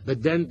 Yes,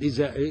 but then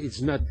it's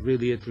not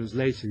really a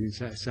translation.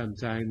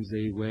 Sometimes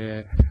they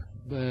were,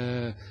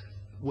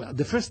 well,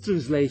 the first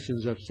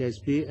translations of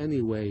Shakespeare.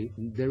 Anyway,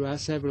 there are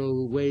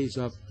several ways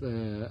of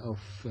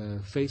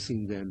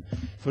facing them.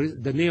 For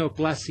the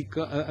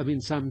neoclassical, I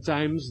mean,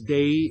 sometimes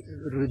they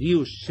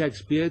reduce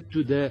Shakespeare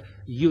to the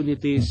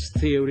unitist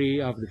theory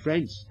of the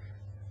French.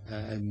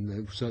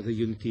 And so the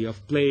unity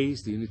of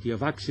place, the unity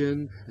of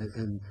action,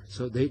 and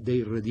so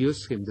they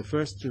reduce him. The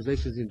first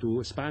translations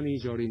into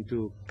Spanish or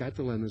into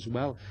Catalan as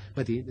well,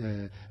 but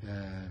they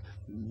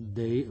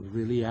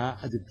really are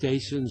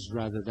adaptations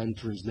rather than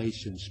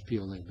translations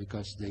purely,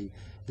 because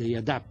they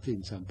adapt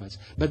in some parts.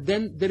 But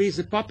then there is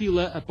a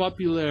popular.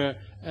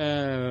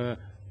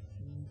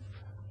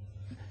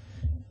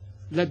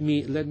 Let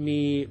me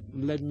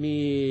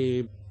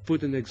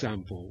put an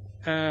example.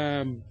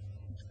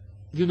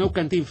 You know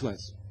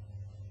Cantinflas.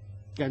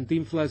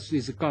 Cantinflas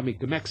is a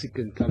comic, a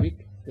Mexican comic,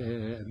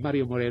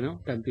 Mario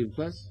Moreno,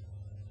 Cantinflas.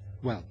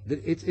 Well,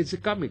 it's a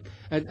comic.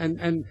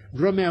 And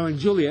Romeo and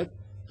Juliet,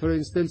 for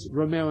instance,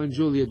 Romeo and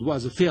Juliet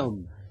was a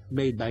film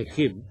made by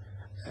him.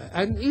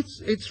 And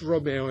it's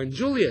Romeo and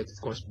Juliet, of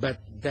course,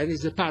 but that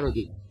is a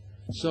parody.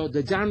 So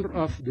the genre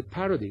of the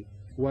parody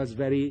was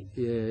very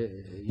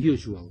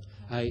usual.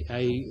 I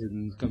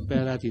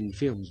compare that in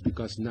films,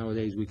 because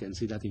nowadays we can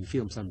see that in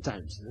films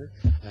sometimes.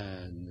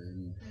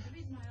 And The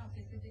reason I ask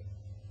is because it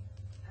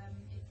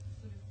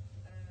sort of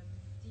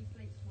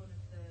deflates one of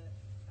the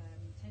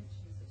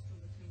tensions that's still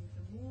between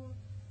the more,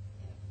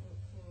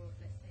 for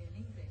let's say an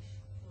English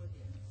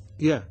audience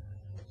yeah,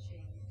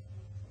 watching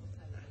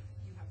Othello,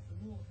 you have the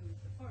Moor who is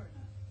the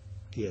foreigner,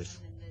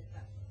 yes, and then there's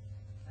that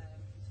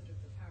sort of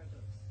the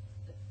paradox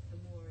that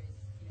the Moor is,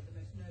 the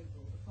most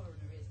noble, the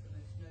foreigner is the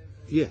most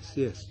noble. yes,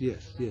 and yes, the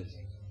yes, yes. language.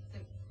 So,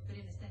 but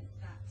in a sense,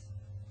 that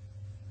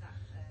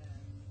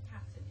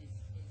pattern is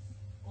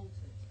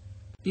altered.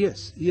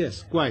 Yes,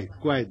 yes, quite.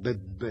 But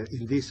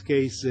in this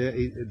case,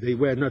 they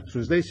were not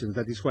translations.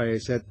 That is why I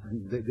said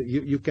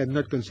you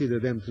cannot consider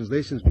them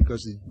translations,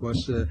 because it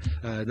was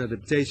an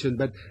adaptation.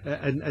 But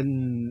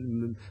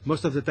and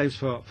most of the times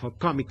for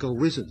comical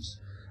reasons.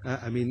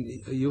 I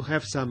mean, you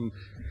have some.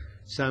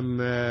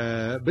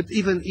 But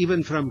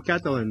even from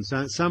Catalan,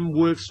 some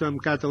works from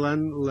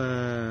Catalan.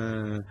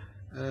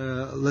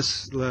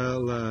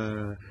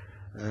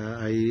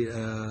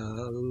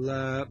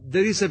 There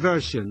is a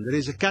version. There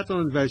is a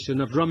Catalan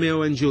version of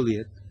Romeo and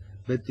Juliet,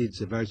 but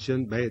it's a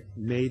version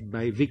made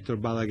by Victor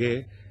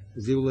Balaguer.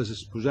 Es diu Les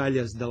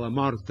Esposalles de la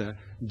Morta,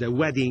 the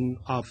wedding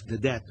of the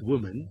dead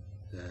woman,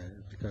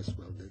 because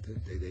well,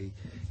 they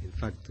in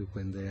fact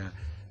when they are.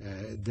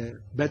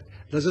 But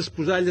Les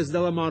Esposalles de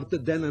la Morta,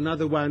 then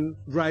another one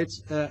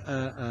writes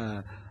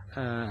a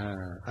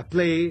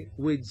play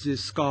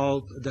that's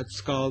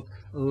called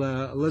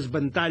Les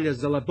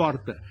Ventalles de la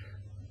Porta.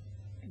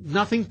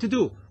 Nothing to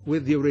do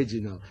with the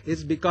original.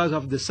 It's because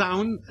of the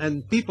sound,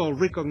 and people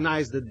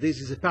recognize that this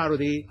is a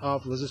parody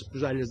of Les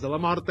Esposalles de la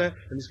Morta.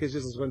 In this case,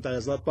 it's Les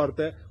Ventalles de la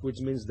Porta, which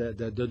means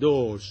the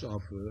doors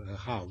of a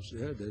house.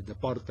 Yeah? The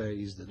porta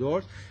is the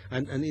doors,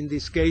 and in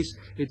this case,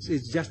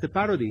 it's just a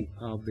parody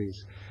of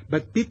this.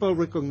 But people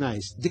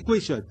recognize the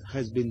Quixote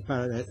has been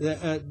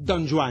parodized.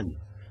 Don Juan.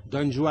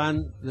 Don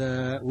Juan.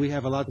 We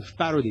have a lot of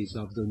parodies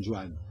of Don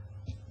Juan.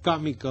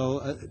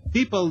 Comical.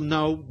 People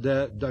know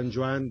the Don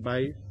Juan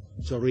by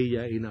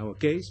Zorrilla in our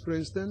case, for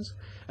instance,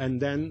 and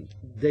then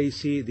they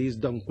see this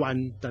Don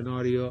Juan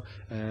Tenorio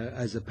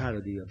as a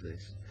parody of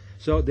this.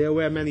 So there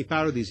were many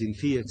parodies in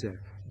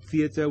theater.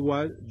 Theater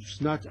was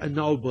not a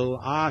noble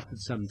art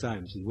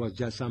sometimes. It was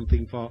just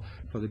something for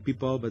the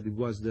people, but it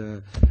was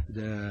a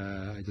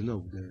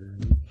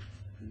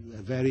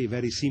very,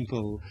 very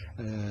simple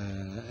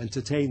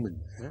entertainment.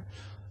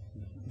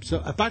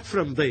 So apart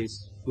from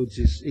this, which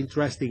is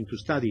interesting to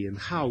study, and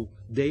how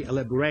they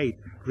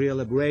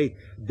re-elaborate,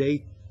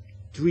 they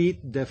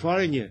treat the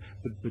foreigner,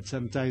 but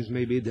sometimes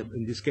maybe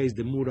in this case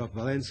the Moor of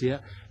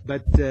Valencia,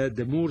 but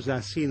the Moors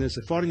are seen as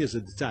foreigners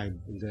at the time.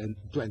 In the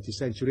 20th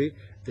century,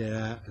 there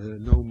are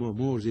no more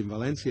Moors in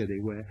Valencia.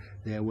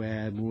 There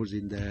were Moors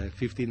in the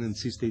 15th and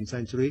 16th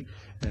century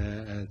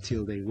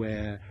till they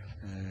were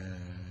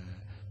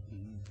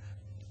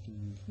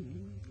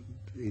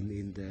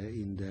in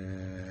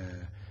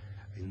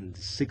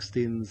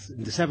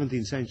the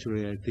 17th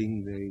century. I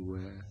think they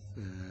were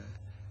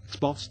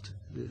expulsed.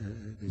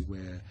 They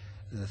were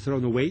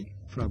thrown away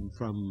from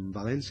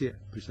Valencia,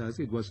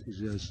 precisely. It was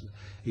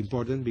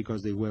important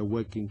because they were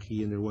working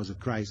here and there was a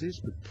crisis.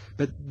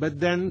 But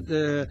then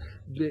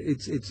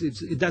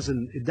it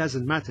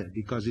doesn't matter,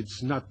 because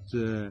it's not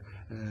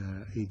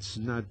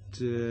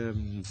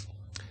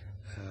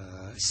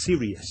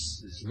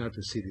serious. It's not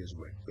a serious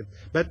work.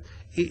 But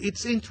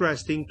it's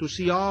interesting to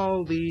see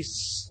all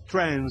these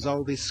trends,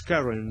 all these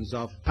currents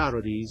of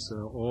parodies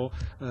or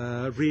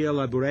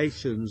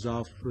re-elaborations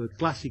of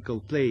classical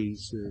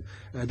plays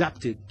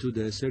adapted to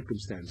the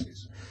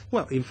circumstances.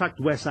 Well, in fact,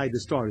 West Side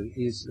Story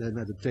is an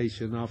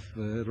adaptation of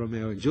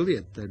Romeo and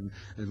Juliet, and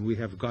we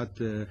have got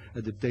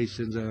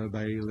adaptations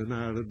by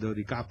Leonardo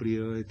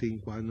DiCaprio. I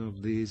think one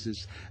of these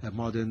is a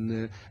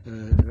modern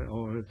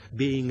or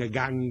being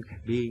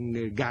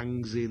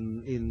gangs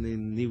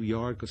in New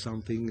York or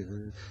something.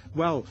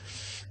 Well,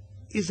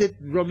 is it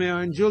Romeo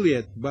and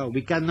Juliet? Well,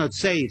 we cannot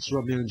say it's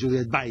Romeo and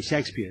Juliet by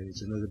Shakespeare.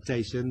 It's an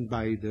adaptation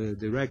by the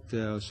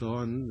director or so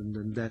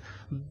on.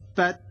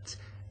 But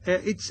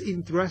it's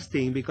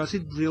interesting because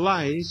it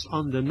relies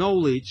on the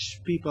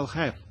knowledge people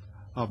have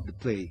of the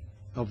play,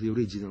 of the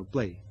original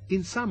play,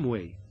 in some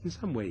way,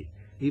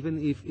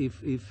 even if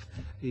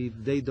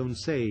they don't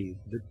say.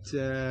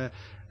 But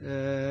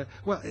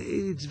well,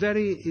 it's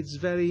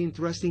very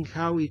interesting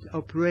how it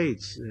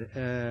operates.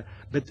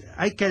 But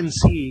I can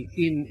see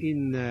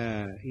in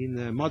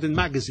a modern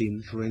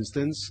magazine, for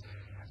instance,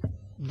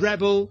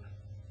 Rebel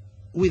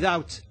with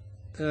a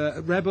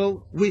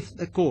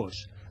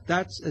cause.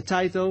 That's a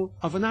title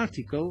of an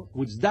article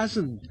which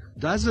doesn't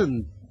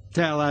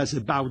tell us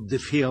about the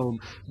film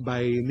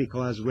by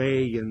Nicholas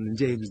Ray and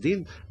James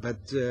Dean, but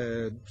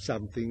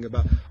something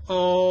about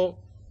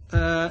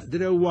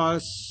there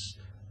was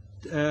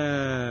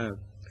a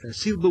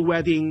silver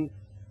wedding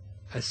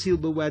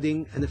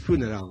and a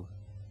funeral.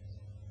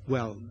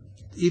 Well,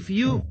 if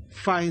you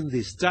find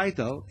this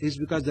title, it's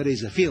because there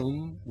is a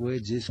film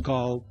which is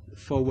called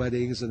Four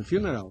Weddings and a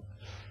Funeral.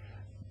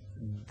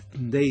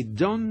 they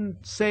don't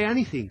say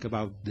anything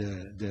about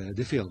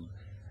the film.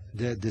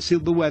 The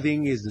silver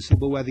wedding is the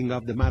silver wedding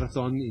of the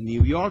marathon in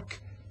New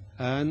York,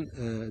 and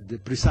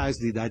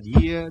precisely that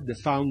year the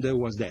founder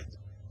was dead.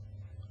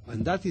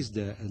 And that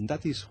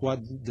is what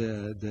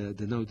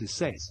the notice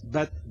says.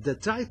 But the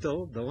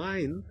title, the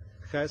line,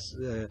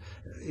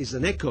 is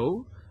an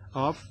echo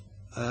of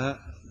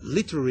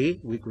literary,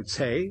 we could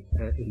say,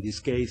 in this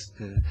case,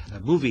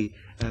 a movie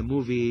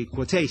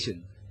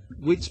quotation,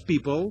 which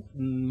people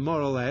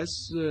more or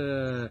less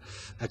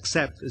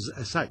accept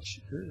as such.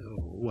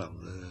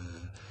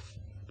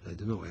 I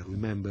don't know. I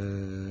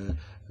remember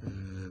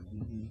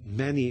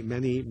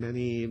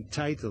many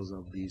titles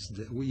of these.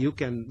 You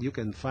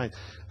can find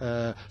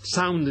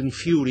Sound and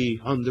Fury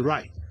on the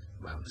Right.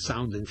 Well,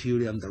 Sound and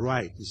Fury on the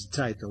Right is the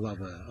title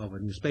of a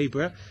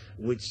newspaper,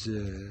 which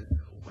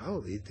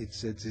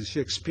it's a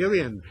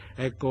Shakespearean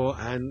echo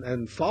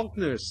and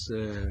Faulkner's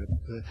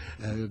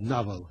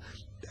novel.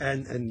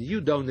 And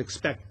you don't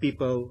expect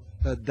people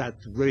that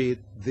read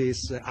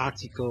this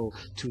article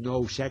to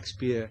know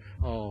Shakespeare,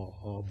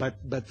 but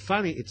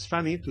it's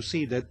funny to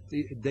see that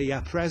they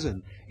are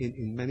present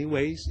in many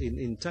ways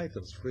in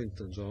titles, for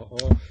instance, or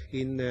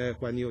in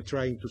when you're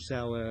trying to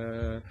sell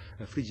a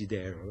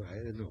Frigidaire, or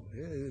I don't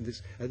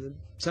know.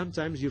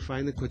 Sometimes you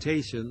find a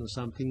quotation or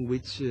something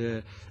which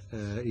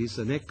is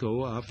an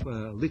echo of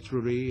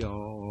literary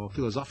or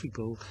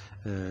philosophical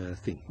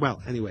thing.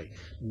 Well, anyway,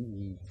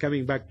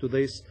 coming back to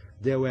this.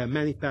 There were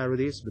many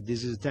parodies, but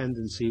this is a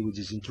tendency which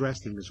is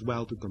interesting as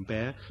well to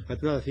compare.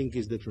 But another thing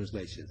is the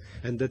translation.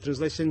 And the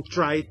translation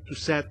tried to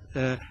set,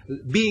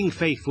 being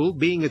faithful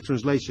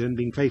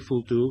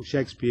to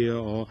Shakespeare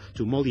or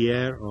to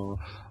Molière or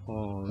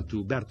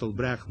to Bertolt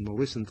Brecht more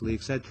recently,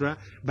 etc.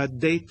 But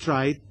they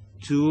tried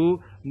to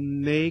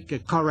make a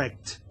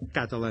correct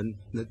Catalan,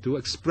 to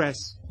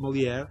express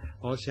Molière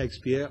or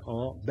Shakespeare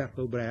or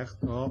Bertolt Brecht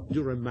or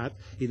Dürrenmatt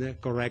in a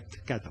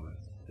correct Catalan.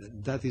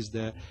 That is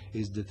the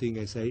thing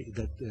I say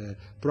that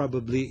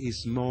probably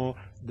is more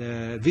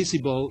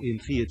visible in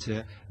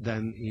theater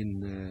than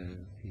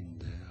in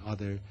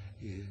other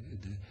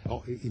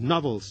in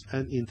novels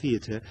and in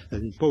theater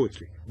than in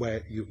poetry,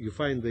 where you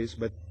find this,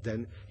 but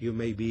then you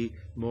may be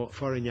more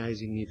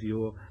foreignizing if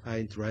you are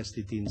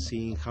interested in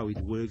seeing how it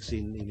works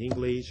in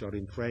English or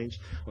in French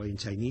or in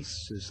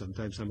Chinese.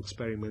 Sometimes some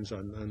experiments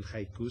on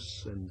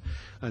haikus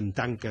and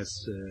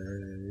tankas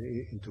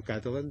into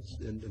Catalan,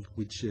 and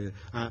which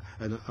are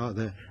and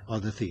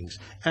other things.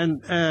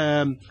 And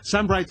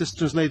some writers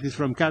translated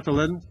from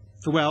Catalan.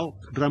 Well,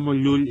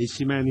 Ramon Llull,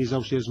 Eiximenis,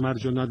 Ausiàs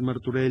Marjonat,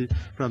 Martorell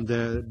from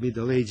the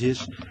Middle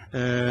Ages,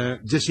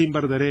 Jacint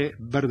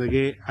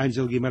Verdaguer,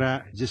 Àngel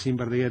Guimerà, Jacint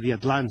Verdaguer, The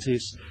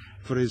Atlantis,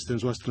 for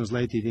instance, was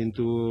translated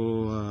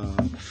into,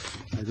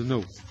 I don't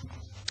know,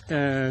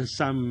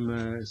 some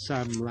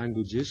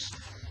languages.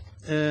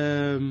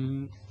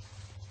 And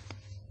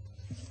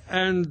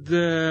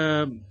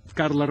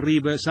Carla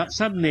Riba,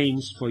 some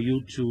names for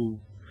you to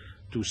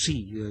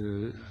see,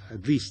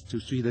 at least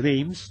to see the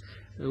names,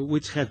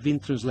 which have been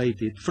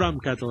translated from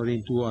Catalan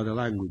into other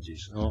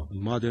languages.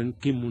 Modern,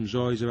 Quim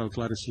Monzó, Isabel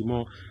Clara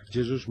Simó,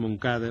 Jesus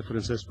Moncada,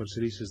 Francesc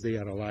Parcerisses, they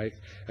are alive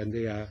and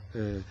they are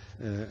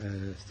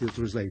still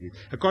translated.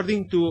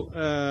 According to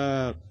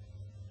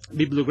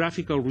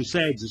bibliographical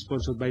research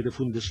sponsored by the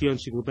Fundació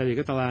Enciclopèdia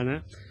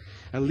Catalana,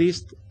 at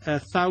least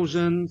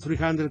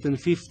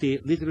 1,350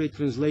 literary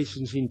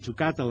translations into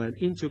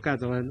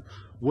Catalan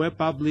were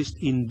published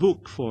in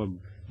book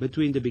form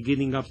between the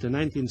beginning of the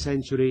 19th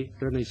century,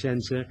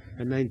 Renaissance,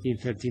 and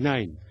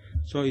 1939.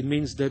 So it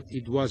means that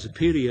it was a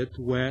period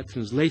where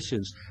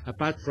translations,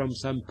 apart from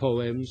some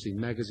poems in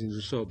magazines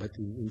or so, but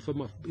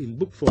in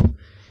book form,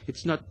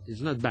 it's not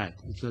bad.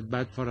 It's not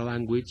bad for a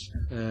language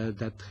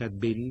that had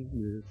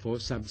been for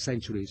some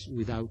centuries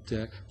without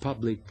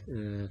public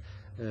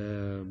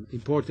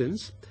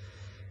importance.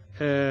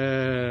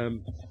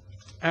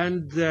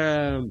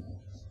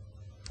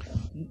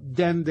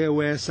 Then there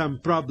were some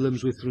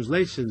problems with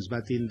translations,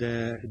 but in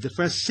the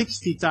first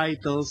 60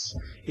 titles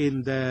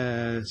in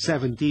the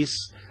 70s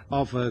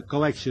of a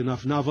collection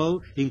of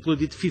novel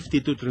included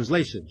 52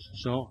 translations.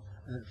 So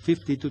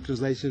 52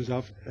 translations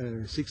of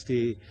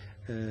 60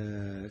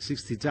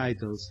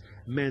 titles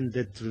meant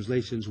that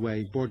translations were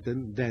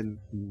important, then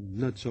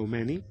not so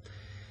many.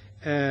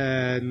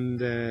 And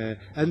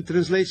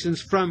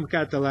translations from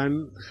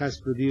Catalan has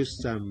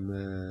produced some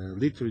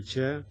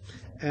literature,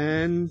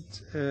 and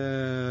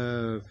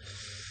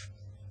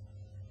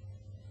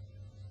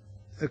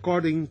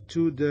according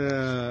to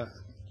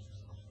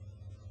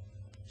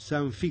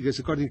some figures,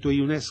 according to a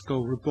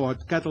UNESCO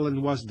report,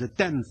 Catalan was the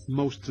 10th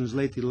most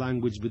translated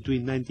language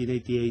between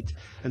 1988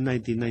 and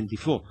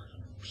 1994.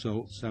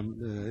 So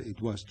it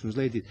was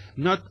translated.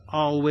 Not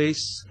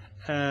always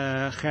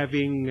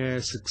having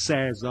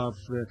success of,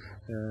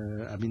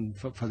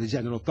 for the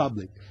general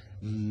public.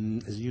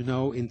 As you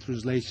know, in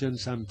translation,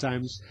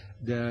 sometimes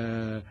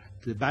the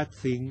bad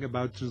thing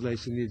about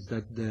translation is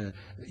that the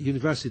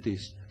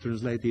universities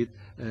translate it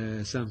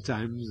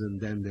sometimes,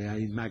 and then they are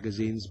in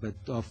magazines, but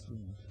of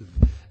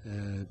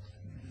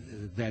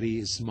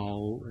very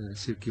small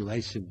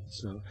circulation.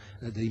 So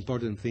the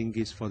important thing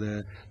is for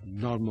the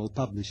normal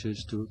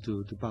publishers to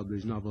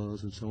publish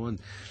novels and so on.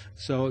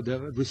 So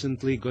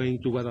recently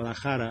going to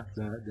Guadalajara,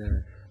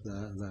 the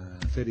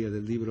Feria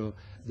del Libro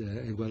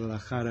in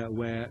Guadalajara,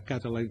 where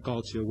Catalan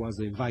culture was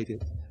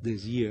invited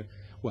this year.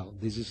 Well,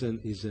 this is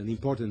an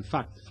important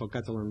fact for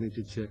Catalan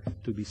literature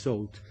to be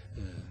sold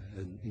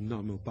in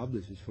normal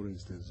publishers, for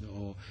instance,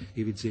 or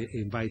if it's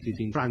invited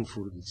in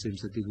Frankfurt, it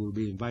seems that it will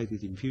be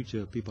invited in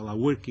future. People are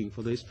working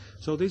for this,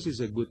 so this is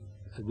a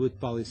good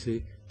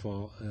policy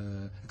for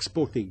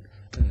exporting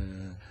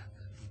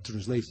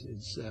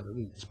translations,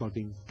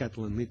 exporting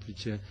Catalan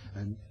literature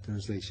and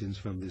translations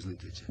from this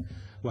literature.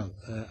 Well,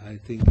 I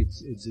think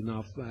it's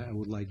enough. I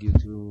would like you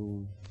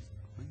to